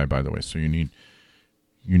PCI, by the way. So you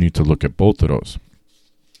need to look at both of those.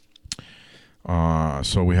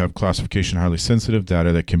 So we have classification highly sensitive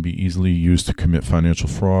data that can be easily used to commit financial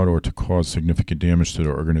fraud or to cause significant damage to the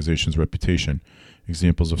organization's reputation.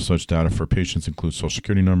 Examples of such data for patients include social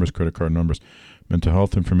security numbers, credit card numbers, mental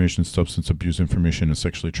health information, substance abuse information, and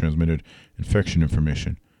sexually transmitted infection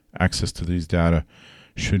information. Access to these data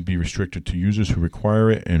should be restricted to users who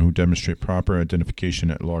require it and who demonstrate proper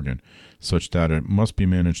identification at login. Such data must be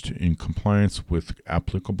managed in compliance with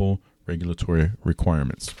applicable regulatory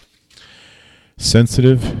requirements.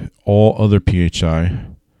 Sensitive, all other PHI,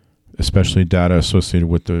 especially data associated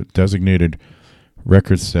with the designated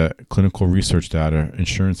record set, clinical research data,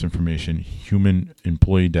 insurance information, human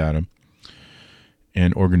employee data,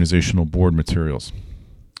 and organizational board materials.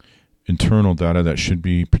 Internal data that should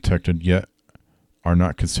be protected yet are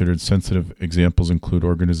not considered sensitive. Examples include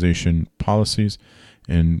organization policies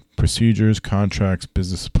and procedures, contracts,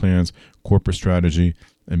 business plans, corporate strategy,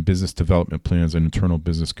 and business development plans and internal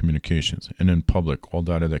business communications. And in public, all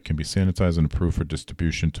data that can be sanitized and approved for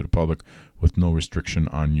distribution to the public with no restriction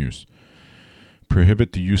on use.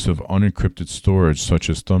 Prohibit the use of unencrypted storage such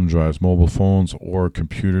as thumb drives, mobile phones, or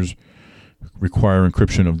computers. Require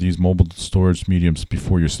encryption of these mobile storage mediums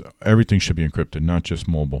before everything should be encrypted, not just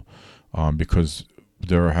mobile, because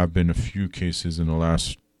there have been a few cases in the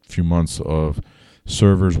last few months of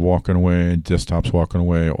servers walking away, desktops walking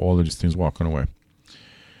away, all of these things walking away.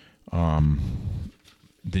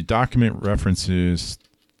 The document references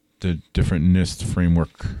the different NIST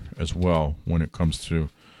framework as well when it comes to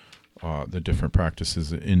the different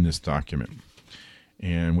practices in this document.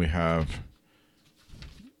 And we have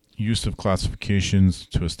use of classifications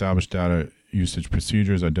to establish data usage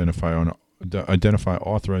procedures, identify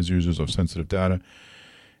authorized users of sensitive data,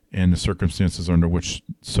 and the circumstances under which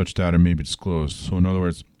such data may be disclosed. So in other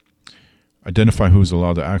words, identify who's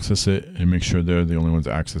allowed to access it and make sure they're the only ones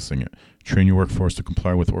accessing it. Train your workforce to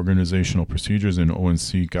comply with organizational procedures and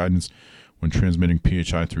ONC guidance when transmitting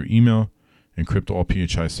PHI through email. Encrypt all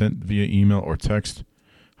PHI sent via email or text.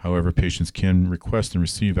 However, patients can request and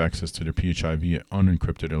receive access to their PHI via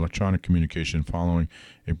unencrypted electronic communication following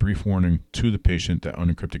a brief warning to the patient that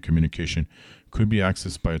unencrypted communication could be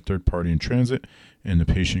accessed by a third party in transit, and the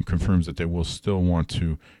patient confirms that they will still want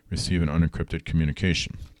to receive an unencrypted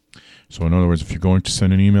communication. So in other words, if you're going to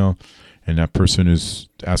send an email and that person is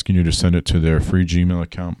asking you to send it to their free Gmail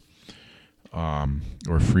account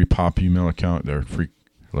or free POP email account, their free,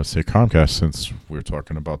 let's say Comcast, since we were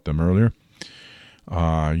talking about them earlier,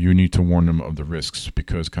 you need to warn them of the risks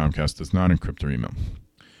because Comcast does not encrypt their email.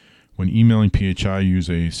 When emailing PHI, use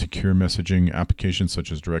a secure messaging application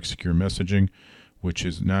such as Direct Secure Messaging, which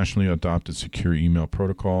is nationally adopted secure email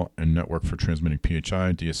protocol and network for transmitting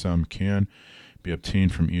PHI. DSM can be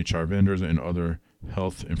obtained from EHR vendors and other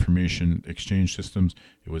health information exchange systems.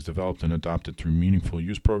 It was developed and adopted through Meaningful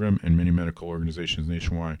Use Program, and many medical organizations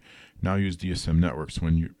nationwide now use DSM networks.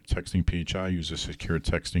 When you're texting PHI, use a secure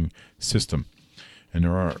texting system. And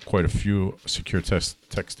there are quite a few secure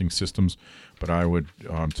texting systems, but I would,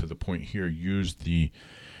 to the point here, use the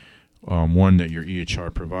One that your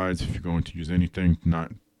EHR provides if you're going to use anything,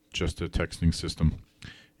 not just a texting system.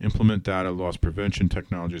 Implement data loss prevention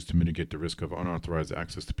technologies to mitigate the risk of unauthorized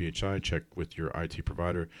access to PHI. Check with your IT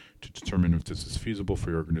provider to determine if this is feasible for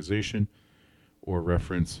your organization, or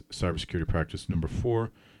reference cybersecurity practice number 4,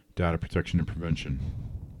 data protection and prevention.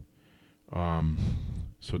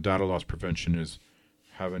 So data loss prevention is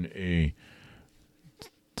having a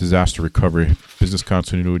disaster recovery, business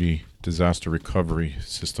continuity, disaster recovery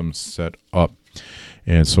system set up.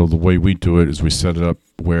 And so the way we do it is we set it up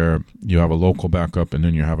where you have a local backup and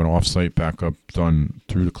then you have an offsite backup done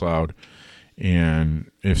through the cloud. And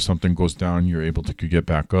if something goes down, you're able to get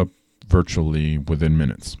back up virtually within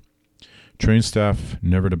minutes. Train staff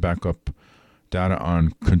never to back up data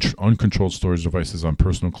on uncontrolled storage devices on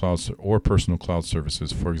personal clouds or personal cloud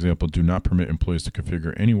services. For example, do not permit employees to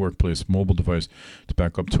configure any workplace mobile device to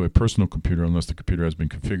back up to a personal computer unless the computer has been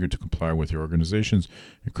configured to comply with your organization's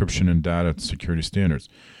encryption and data security standards.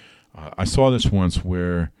 I saw this once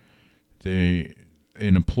where an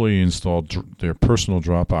employee installed their personal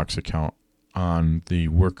Dropbox account on the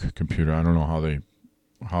work computer. I don't know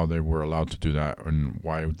how they were allowed to do that and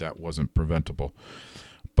why that wasn't preventable.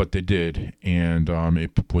 But they did, and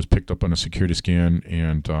it was picked up on a security scan,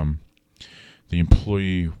 and the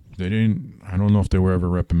employee, I don't know if they were ever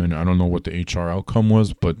reprimanded. I don't know what the HR outcome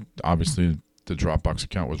was, but obviously the Dropbox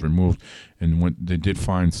account was removed, and when they did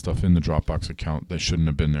find stuff in the Dropbox account that shouldn't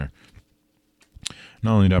have been there.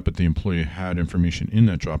 Not only that, but the employee had information in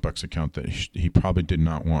that Dropbox account that he probably did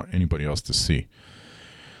not want anybody else to see.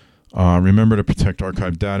 Remember to protect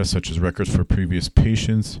archived data, such as records for previous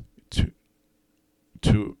patients.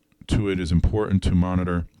 To it is important to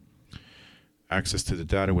monitor access to the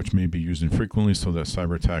data, which may be used infrequently, so that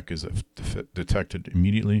cyber attack is detected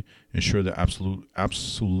immediately. Ensure that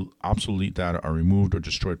obsolete data are removed or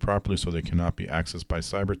destroyed properly so they cannot be accessed by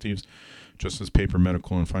cyber thieves. Just as paper,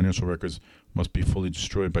 medical, and financial records must be fully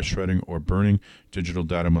destroyed by shredding or burning, digital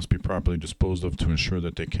data must be properly disposed of to ensure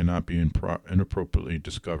that they cannot be inappropriately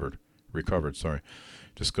recovered.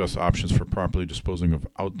 Discuss options for properly disposing of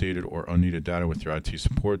outdated or unneeded data with your IT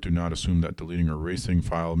support. Do not assume that deleting or erasing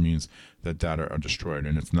file means that data are destroyed,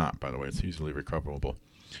 and it's not, by the way. It's easily recoverable.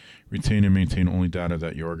 Retain and maintain only data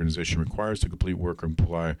that your organization requires to complete work or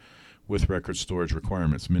comply with record storage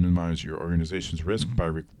requirements. Minimize your organization's risk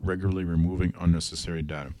by regularly removing unnecessary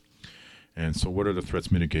data. And so what are the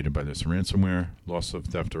threats mitigated by this? Ransomware, loss of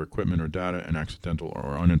theft or equipment or data, and accidental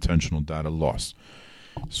or unintentional data loss.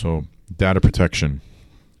 So data protection.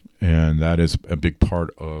 And that is a big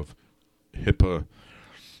part of HIPAA,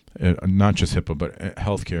 not just HIPAA, but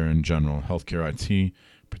healthcare in general. Healthcare IT,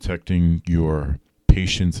 protecting your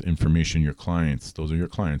patients' information, your clients. Those are your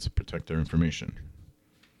clients. Protect their information.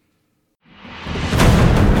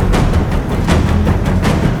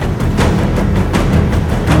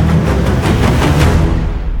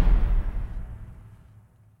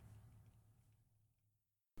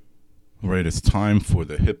 All right, it's time for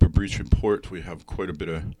the HIPAA breach report. We have quite a bit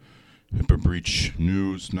of HIPAA breach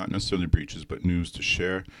news, not necessarily breaches, but news to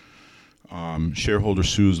share. Shareholder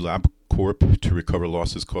sues LabCorp to recover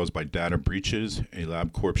losses caused by data breaches. A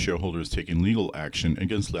LabCorp shareholder is taking legal action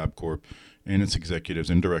against LabCorp and its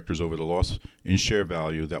executives and directors over the loss in share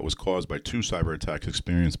value that was caused by 2 cyber attacks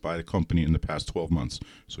experienced by the company in the past 12 months.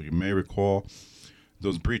 So you may recall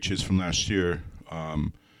those breaches from last year,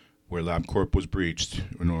 where LabCorp was breached.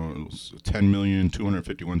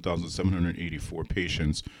 10,251,784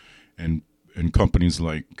 patients, and companies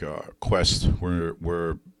like Quest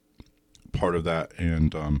were part of that,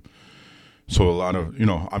 and so a lot of,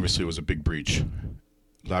 obviously it was a big breach.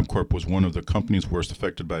 LabCorp was one of the companies worst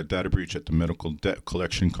affected by a data breach at the medical debt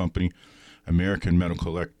collection company, American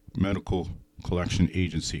Medical Collection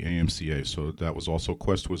Agency, AMCA. So that was also,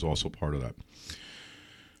 Quest was also part of that.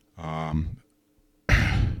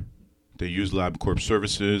 They used LabCorp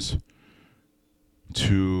services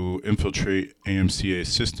to infiltrate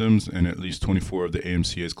AMCA's systems, and at least 24 of the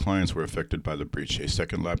AMCA's clients were affected by the breach. A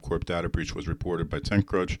second LabCorp data breach was reported by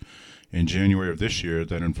TechCrunch in January of this year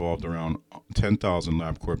that involved around 10,000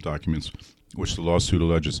 LabCorp documents, which the lawsuit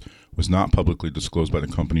alleges was not publicly disclosed by the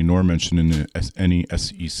company nor mentioned in any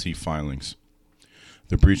SEC filings.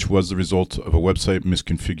 The breach was the result of a website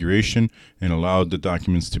misconfiguration and allowed the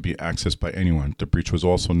documents to be accessed by anyone. The breach was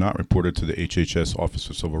also not reported to the HHS Office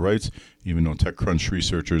of Civil Rights, even though TechCrunch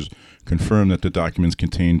researchers confirmed that the documents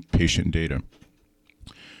contained patient data.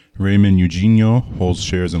 Raymond Eugenio holds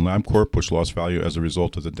shares in LabCorp, which lost value as a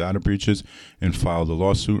result of the data breaches, and filed a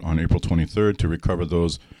lawsuit on April 23rd to recover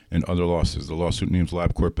those and other losses. The lawsuit names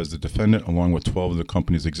LabCorp as the defendant, along with 12 of the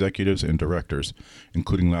company's executives and directors,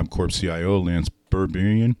 including LabCorp CIO Lance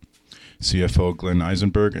Berberian, CFO Glenn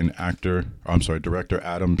Eisenberg, and Director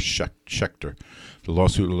Adam Schechter. The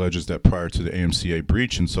lawsuit alleges that prior to the AMCA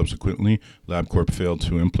breach and subsequently, LabCorp failed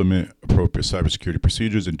to implement appropriate cybersecurity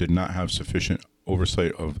procedures and did not have sufficient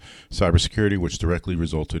oversight of cybersecurity, which directly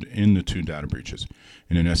resulted in the 2 data breaches.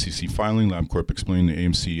 In an SEC filing, LabCorp explained the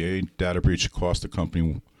AMCA data breach cost the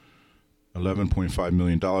company $11.5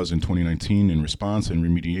 million in 2019 in response and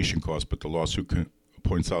remediation costs, but the lawsuit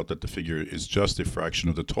points out that the figure is just a fraction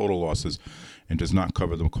of the total losses and does not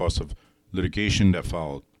cover the cost of litigation that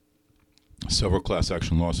followed. Several class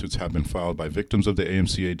action lawsuits have been filed by victims of the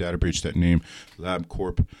AMCA data breach that name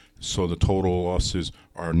LabCorp, so the total losses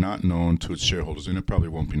are not known to its shareholders, and it probably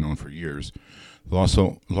won't be known for years.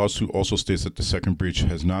 The lawsuit also states that the second breach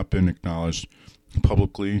has not been acknowledged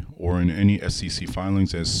publicly or in any SEC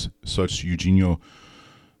filings. As such, Eugenio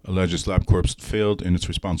alleges LabCorp failed in its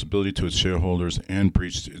responsibility to its shareholders and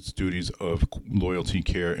breached its duties of loyalty,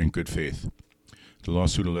 care, and good faith. The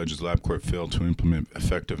lawsuit alleges LabCorp failed to implement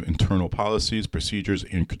effective internal policies, procedures,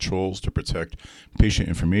 and controls to protect patient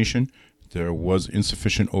information. There was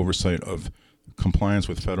insufficient oversight of compliance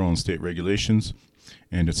with federal and state regulations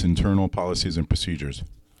and its internal policies and procedures.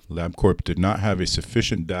 LabCorp did not have a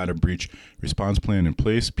sufficient data breach response plan in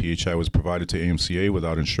place. PHI was provided to AMCA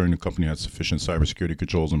without ensuring the company had sufficient cybersecurity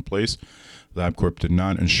controls in place. LabCorp did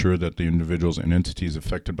not ensure that the individuals and entities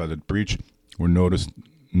affected by the breach were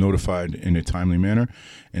notified in a timely manner,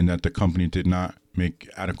 and that the company did not make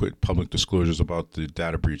adequate public disclosures about the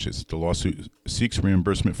data breaches. The lawsuit seeks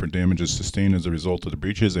reimbursement for damages sustained as a result of the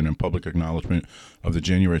breaches and in public acknowledgement of the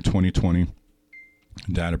January 2020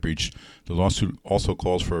 data breach. The lawsuit also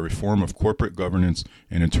calls for a reform of corporate governance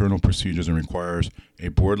and internal procedures and requires a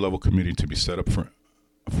board-level committee to be set up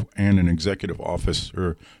and an executive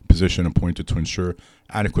officer position appointed to ensure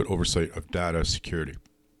adequate oversight of data security.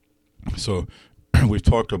 So we've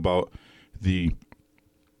talked about the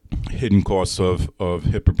hidden costs of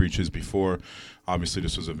HIPAA breaches before. Obviously,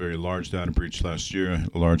 this was a very large data breach last year,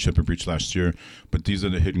 a large HIPAA breach last year, but these are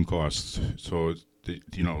the hidden costs. So,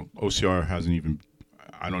 OCR hasn't even,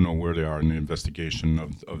 I don't know where they are in the investigation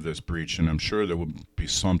of this breach, and I'm sure there will be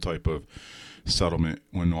some type of settlement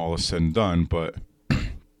when all is said and done, but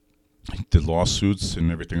the lawsuits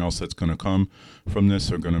and everything else that's going to come from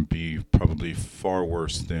this are going to be probably far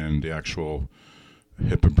worse than the actual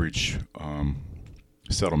HIPAA breach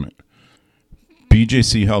settlement.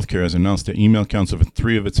 BJC Healthcare has announced that email accounts of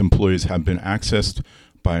 3 of its employees have been accessed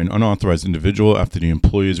by an unauthorized individual after the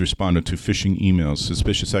employees responded to phishing emails.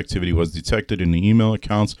 Suspicious activity was detected in the email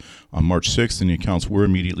accounts on March 6th, and the accounts were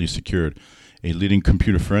immediately secured. A leading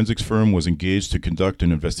computer forensics firm was engaged to conduct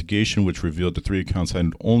an investigation which revealed the 3 accounts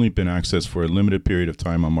had only been accessed for a limited period of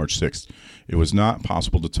time on March 6th. It was not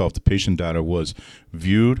possible to tell if the patient data was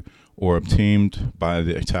viewed or obtained by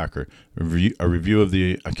the attacker. A review of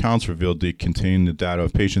the accounts revealed they contained the data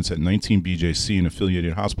of patients at 19 BJC and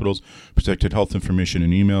affiliated hospitals. Protected health information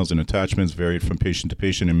and emails and attachments varied from patient to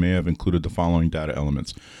patient and may have included the following data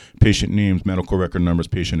elements: patient names, medical record numbers,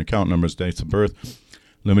 patient account numbers, dates of birth,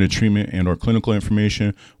 limited treatment and or clinical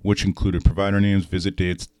information, which included provider names, visit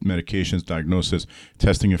dates, medications, diagnosis,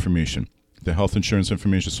 testing information. The health insurance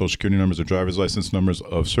information, social security numbers, or driver's license numbers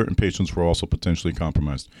of certain patients were also potentially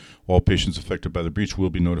compromised. All patients affected by the breach will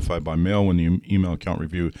be notified by mail when the email account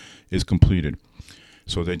review is completed.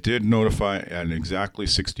 So they did notify at exactly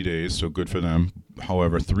 60 days, so good for them.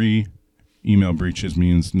 However, 3 email breaches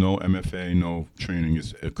means no MFA, no training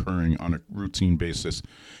is occurring on a routine basis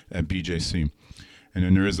at BJC. And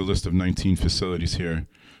then there is a list of 19 facilities here: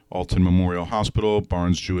 Alton Memorial Hospital,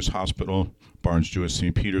 Barnes Jewish Hospital, Barnes Jewish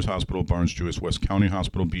St. Peter's Hospital, Barnes Jewish West County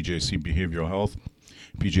Hospital, BJC Behavioral Health,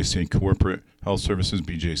 BJC Corporate Health Services,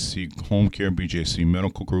 BJC Home Care, BJC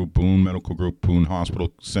Medical Group, Boone Medical Group, Boone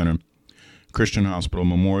Hospital Center, Christian Hospital,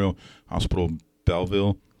 Memorial Hospital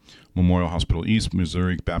Belleville, Memorial Hospital East,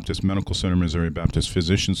 Missouri Baptist Medical Center, Missouri Baptist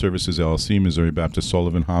Physician Services, LLC, Missouri Baptist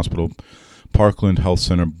Sullivan Hospital, Parkland Health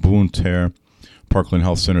Center, Boone Terre, Parkland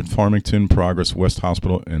Health Center, Farmington, Progress West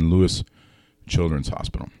Hospital, and Lewis Children's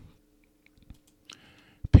Hospital.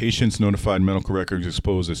 Patients notified medical records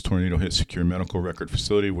exposed as tornado hit secure medical record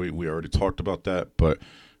facility. We already talked about that, but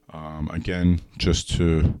again, just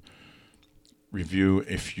to review,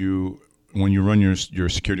 when you run your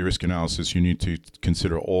security risk analysis, you need to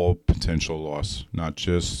consider all potential loss, not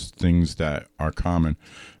just things that are common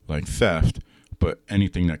like theft, but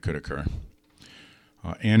anything that could occur.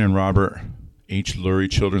 Ann and Robert H. Lurie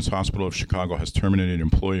Children's Hospital of Chicago has terminated an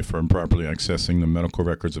employee for improperly accessing the medical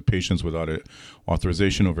records of patients without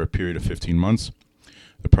authorization over a period of 15 months.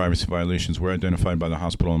 The privacy violations were identified by the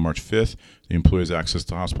hospital on March 5th. The employee's access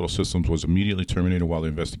to hospital systems was immediately terminated while the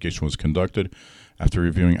investigation was conducted. After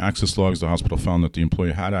reviewing access logs, the hospital found that the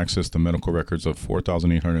employee had access to medical records of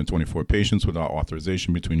 4,824 patients without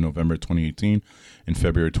authorization between November 2018 and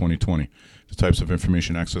February 2020. The types of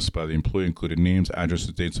information accessed by the employee included names,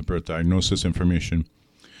 addresses, dates of birth, diagnosis information,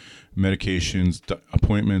 medications,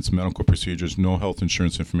 appointments, medical procedures. No health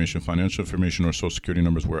insurance information, financial information, or social security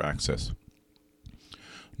numbers were accessed.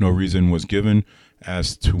 No reason was given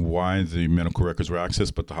as to why the medical records were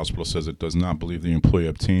accessed, but the hospital says it does not believe the employee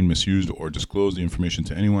obtained, misused, or disclosed the information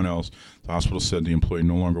to anyone else. The hospital said the employee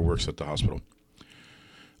no longer works at the hospital.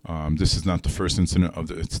 This is not the first incident of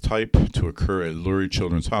its type to occur at Lurie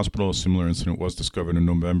Children's Hospital. A similar incident was discovered in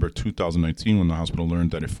November 2019 when the hospital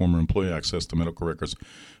learned that a former employee accessed the medical records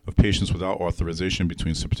of patients without authorization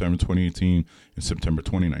between September 2018 and September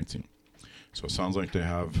 2019. So it sounds like they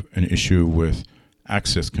have an issue with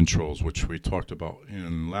access controls, which we talked about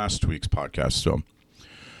in last week's podcast. So,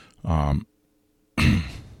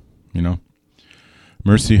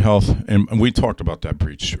 Mercy Health, and we talked about that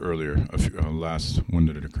breach earlier, when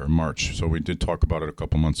did it occur? March. So we did talk about it a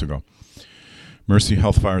couple months ago. Mercy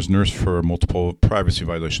Health fires nurse for multiple privacy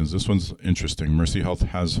violations. This one's interesting. Mercy Health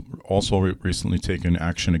has also recently taken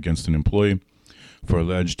action against an employee for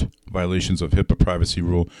alleged violations of HIPAA privacy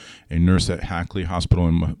rule. A nurse at Hackley Hospital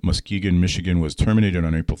in Muskegon, Michigan was terminated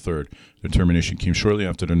on April 3rd. The termination came shortly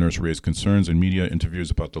after the nurse raised concerns in media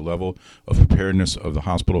interviews about the level of preparedness of the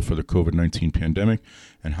hospital for the COVID-19 pandemic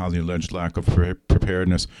and how the alleged lack of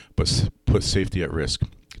preparedness put safety at risk.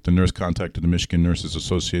 The nurse contacted the Michigan Nurses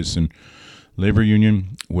Association labor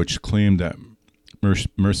union, which claimed that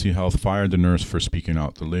Mercy Health fired the nurse for speaking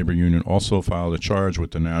out. The labor union also filed a charge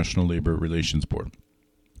with the National Labor Relations Board.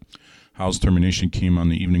 Howe's termination came on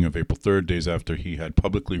the evening of April 3rd, days after he had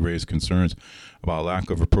publicly raised concerns about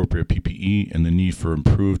lack of appropriate PPE and the need for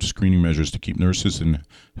improved screening measures to keep nurses and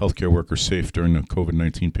healthcare workers safe during the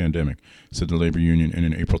COVID-19 pandemic, said the labor union in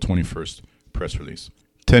an April 21st press release.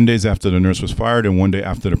 10 days after the nurse was fired and 1 day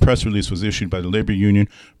after the press release was issued by the labor union,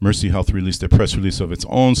 Mercy Health released a press release of its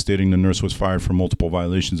own stating the nurse was fired for multiple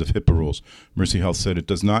violations of HIPAA rules. Mercy Health said it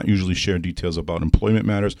does not usually share details about employment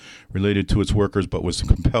matters related to its workers, but was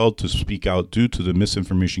compelled to speak out due to the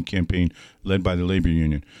misinformation campaign led by the labor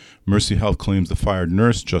union. Mercy Health claims the fired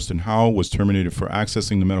nurse, Justin Howe, was terminated for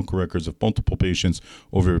accessing the medical records of multiple patients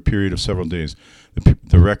over a period of several days.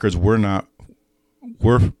 The records were not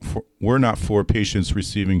for patients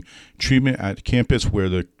receiving treatment at campus where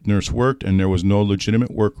the nurse worked, and there was no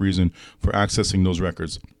legitimate work reason for accessing those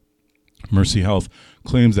records. Mercy Health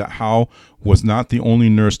claims that Howe was not the only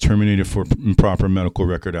nurse terminated for improper medical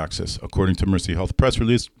record access. According to Mercy Health press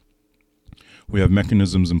release, we have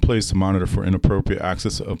mechanisms in place to monitor for inappropriate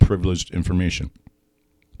access of privileged information.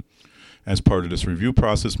 As part of this review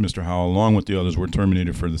process, Mr. Howe, along with the others, were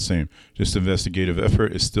terminated for the same. This investigative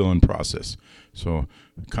effort is still in process. So,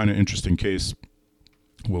 kind of interesting case.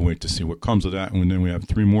 We'll wait to see what comes of that. And then we have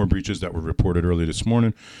 3 more breaches that were reported early this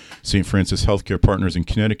morning. St. Francis Healthcare Partners in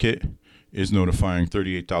Connecticut is notifying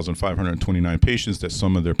 38,529 patients that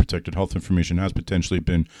some of their protected health information has potentially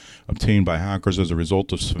been obtained by hackers as a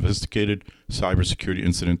result of sophisticated cybersecurity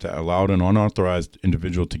incident that allowed an unauthorized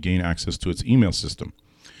individual to gain access to its email system.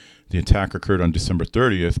 The attack occurred on December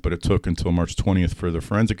 30th, but it took until March 20th for the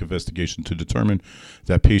forensic investigation to determine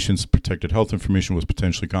that patients' protected health information was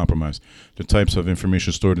potentially compromised. The types of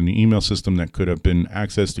information stored in the email system that could have been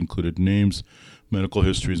accessed included names, medical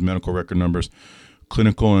histories, medical record numbers,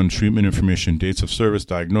 clinical and treatment information, dates of service,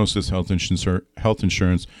 diagnosis, health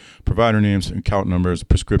insurance, provider names, account numbers,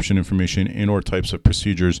 prescription information, and or types of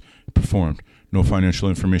procedures performed. No financial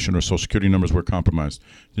information or social security numbers were compromised.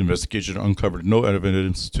 The investigation uncovered no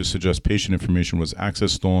evidence to suggest patient information was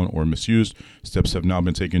accessed, stolen, or misused. Steps have now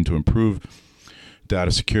been taken to improve data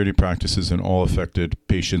security practices, and all affected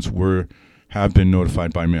patients have been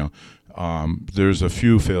notified by mail. There's a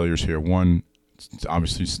few failures here. One,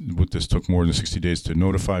 obviously, this took more than 60 days to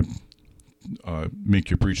notify, make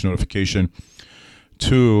your breach notification.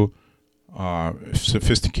 2,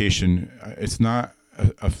 sophistication. It's not.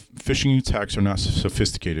 Phishing attacks are not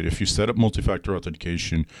sophisticated. If you set up multi-factor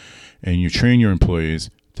authentication and you train your employees,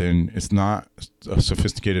 then it's not a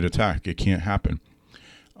sophisticated attack. It can't happen.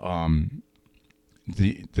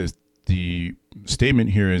 The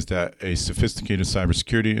statement here is that a sophisticated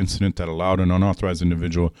cybersecurity incident that allowed an unauthorized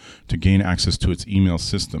individual to gain access to its email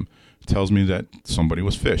system tells me that somebody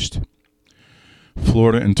was phished.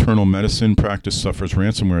 Florida internal medicine practice suffers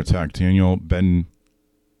ransomware attack. Daniel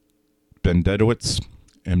Bendedowitz,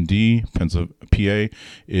 MD, PA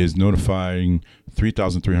is notifying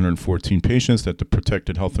 3,314 patients that the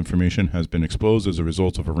protected health information has been exposed as a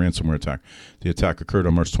result of a ransomware attack. The attack occurred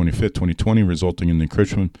on March 25th, 2020, resulting in the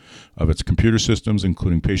encryption of its computer systems,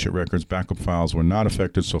 including patient records. Backup files were not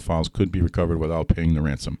affected, so files could be recovered without paying the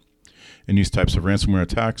ransom. In these types of ransomware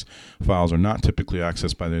attacks, files are not typically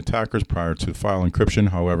accessed by the attackers prior to file encryption.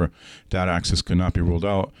 However, data access could not be ruled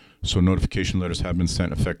out, so notification letters have been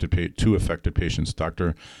sent to affected patients.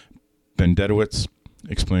 Dr. Bendetowitz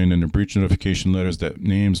explained in the breach notification letters that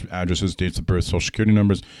names, addresses, dates of birth, social security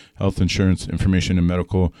numbers, health insurance information, and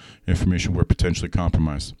medical information were potentially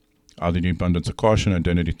compromised. Out of the abundance of caution,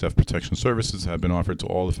 identity theft protection services have been offered to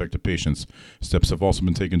all affected patients. Steps have also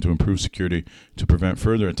been taken to improve security to prevent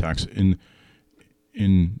further attacks in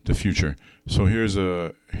the future. So here's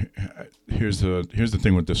the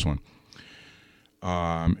thing with this one.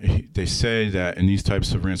 They say that in these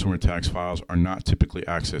types of ransomware attacks, files are not typically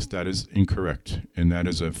accessed. That is incorrect, and that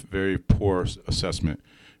is a very poor assessment,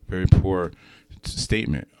 very poor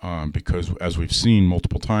statement, because as we've seen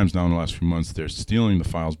multiple times now in the last few months, they're stealing the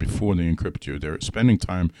files before they encrypt you. They're spending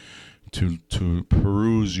time to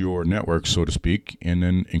peruse your network, so to speak, and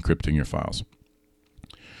then encrypting your files.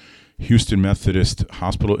 Houston Methodist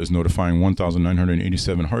Hospital is notifying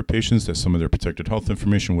 1,987 heart patients that some of their protected health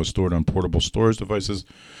information was stored on portable storage devices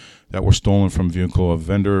that were stolen from vehicle of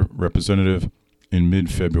vendor representative in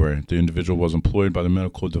mid-February. The individual was employed by the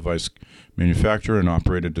medical device manufacturer and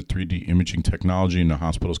operated the 3D imaging technology in the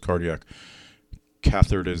hospital's cardiac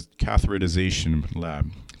catheterization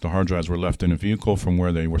lab. The hard drives were left in a vehicle from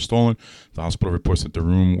where they were stolen. The hospital reports that the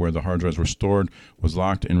room where the hard drives were stored was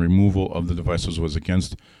locked, and removal of the devices was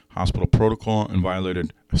against hospital protocol and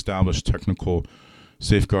violated established technical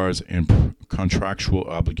safeguards and contractual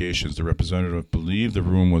obligations. The representative believed the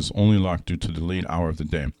room was only locked due to the late hour of the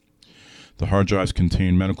day. The hard drives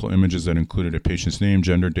contained medical images that included a patient's name,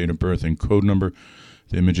 gender, date of birth, and code number.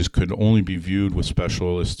 The images could only be viewed with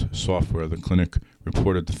specialist software. The clinic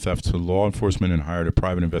reported the theft to law enforcement and hired a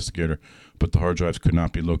private investigator, but the hard drives could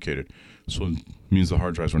not be located. So it means the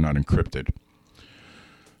hard drives were not encrypted.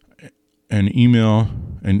 An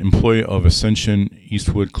employee of Ascension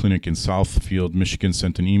Eastwood Clinic in Southfield, Michigan,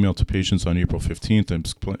 sent an email to patients on April 15th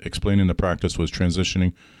explaining the practice was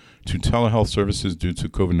transitioning to telehealth services due to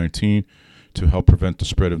COVID-19 to help prevent the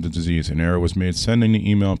spread of the disease. An error was made sending the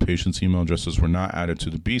email. Patients' email addresses were not added to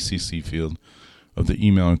the BCC field of the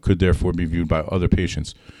email and could therefore be viewed by other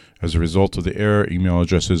patients. As a result of the error, email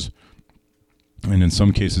addresses and in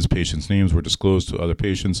some cases patients' names were disclosed to other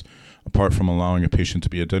patients. Apart from allowing a patient to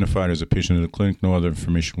be identified as a patient in the clinic, no other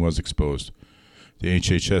information was exposed. The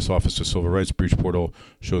HHS Office of Civil Rights breach portal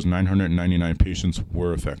shows 999 patients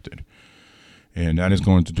were affected. And that is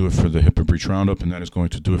going to do it for the HIPAA Breach Roundup, and that is going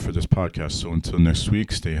to do it for this podcast. So until next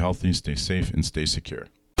week, stay healthy, stay safe, and stay secure.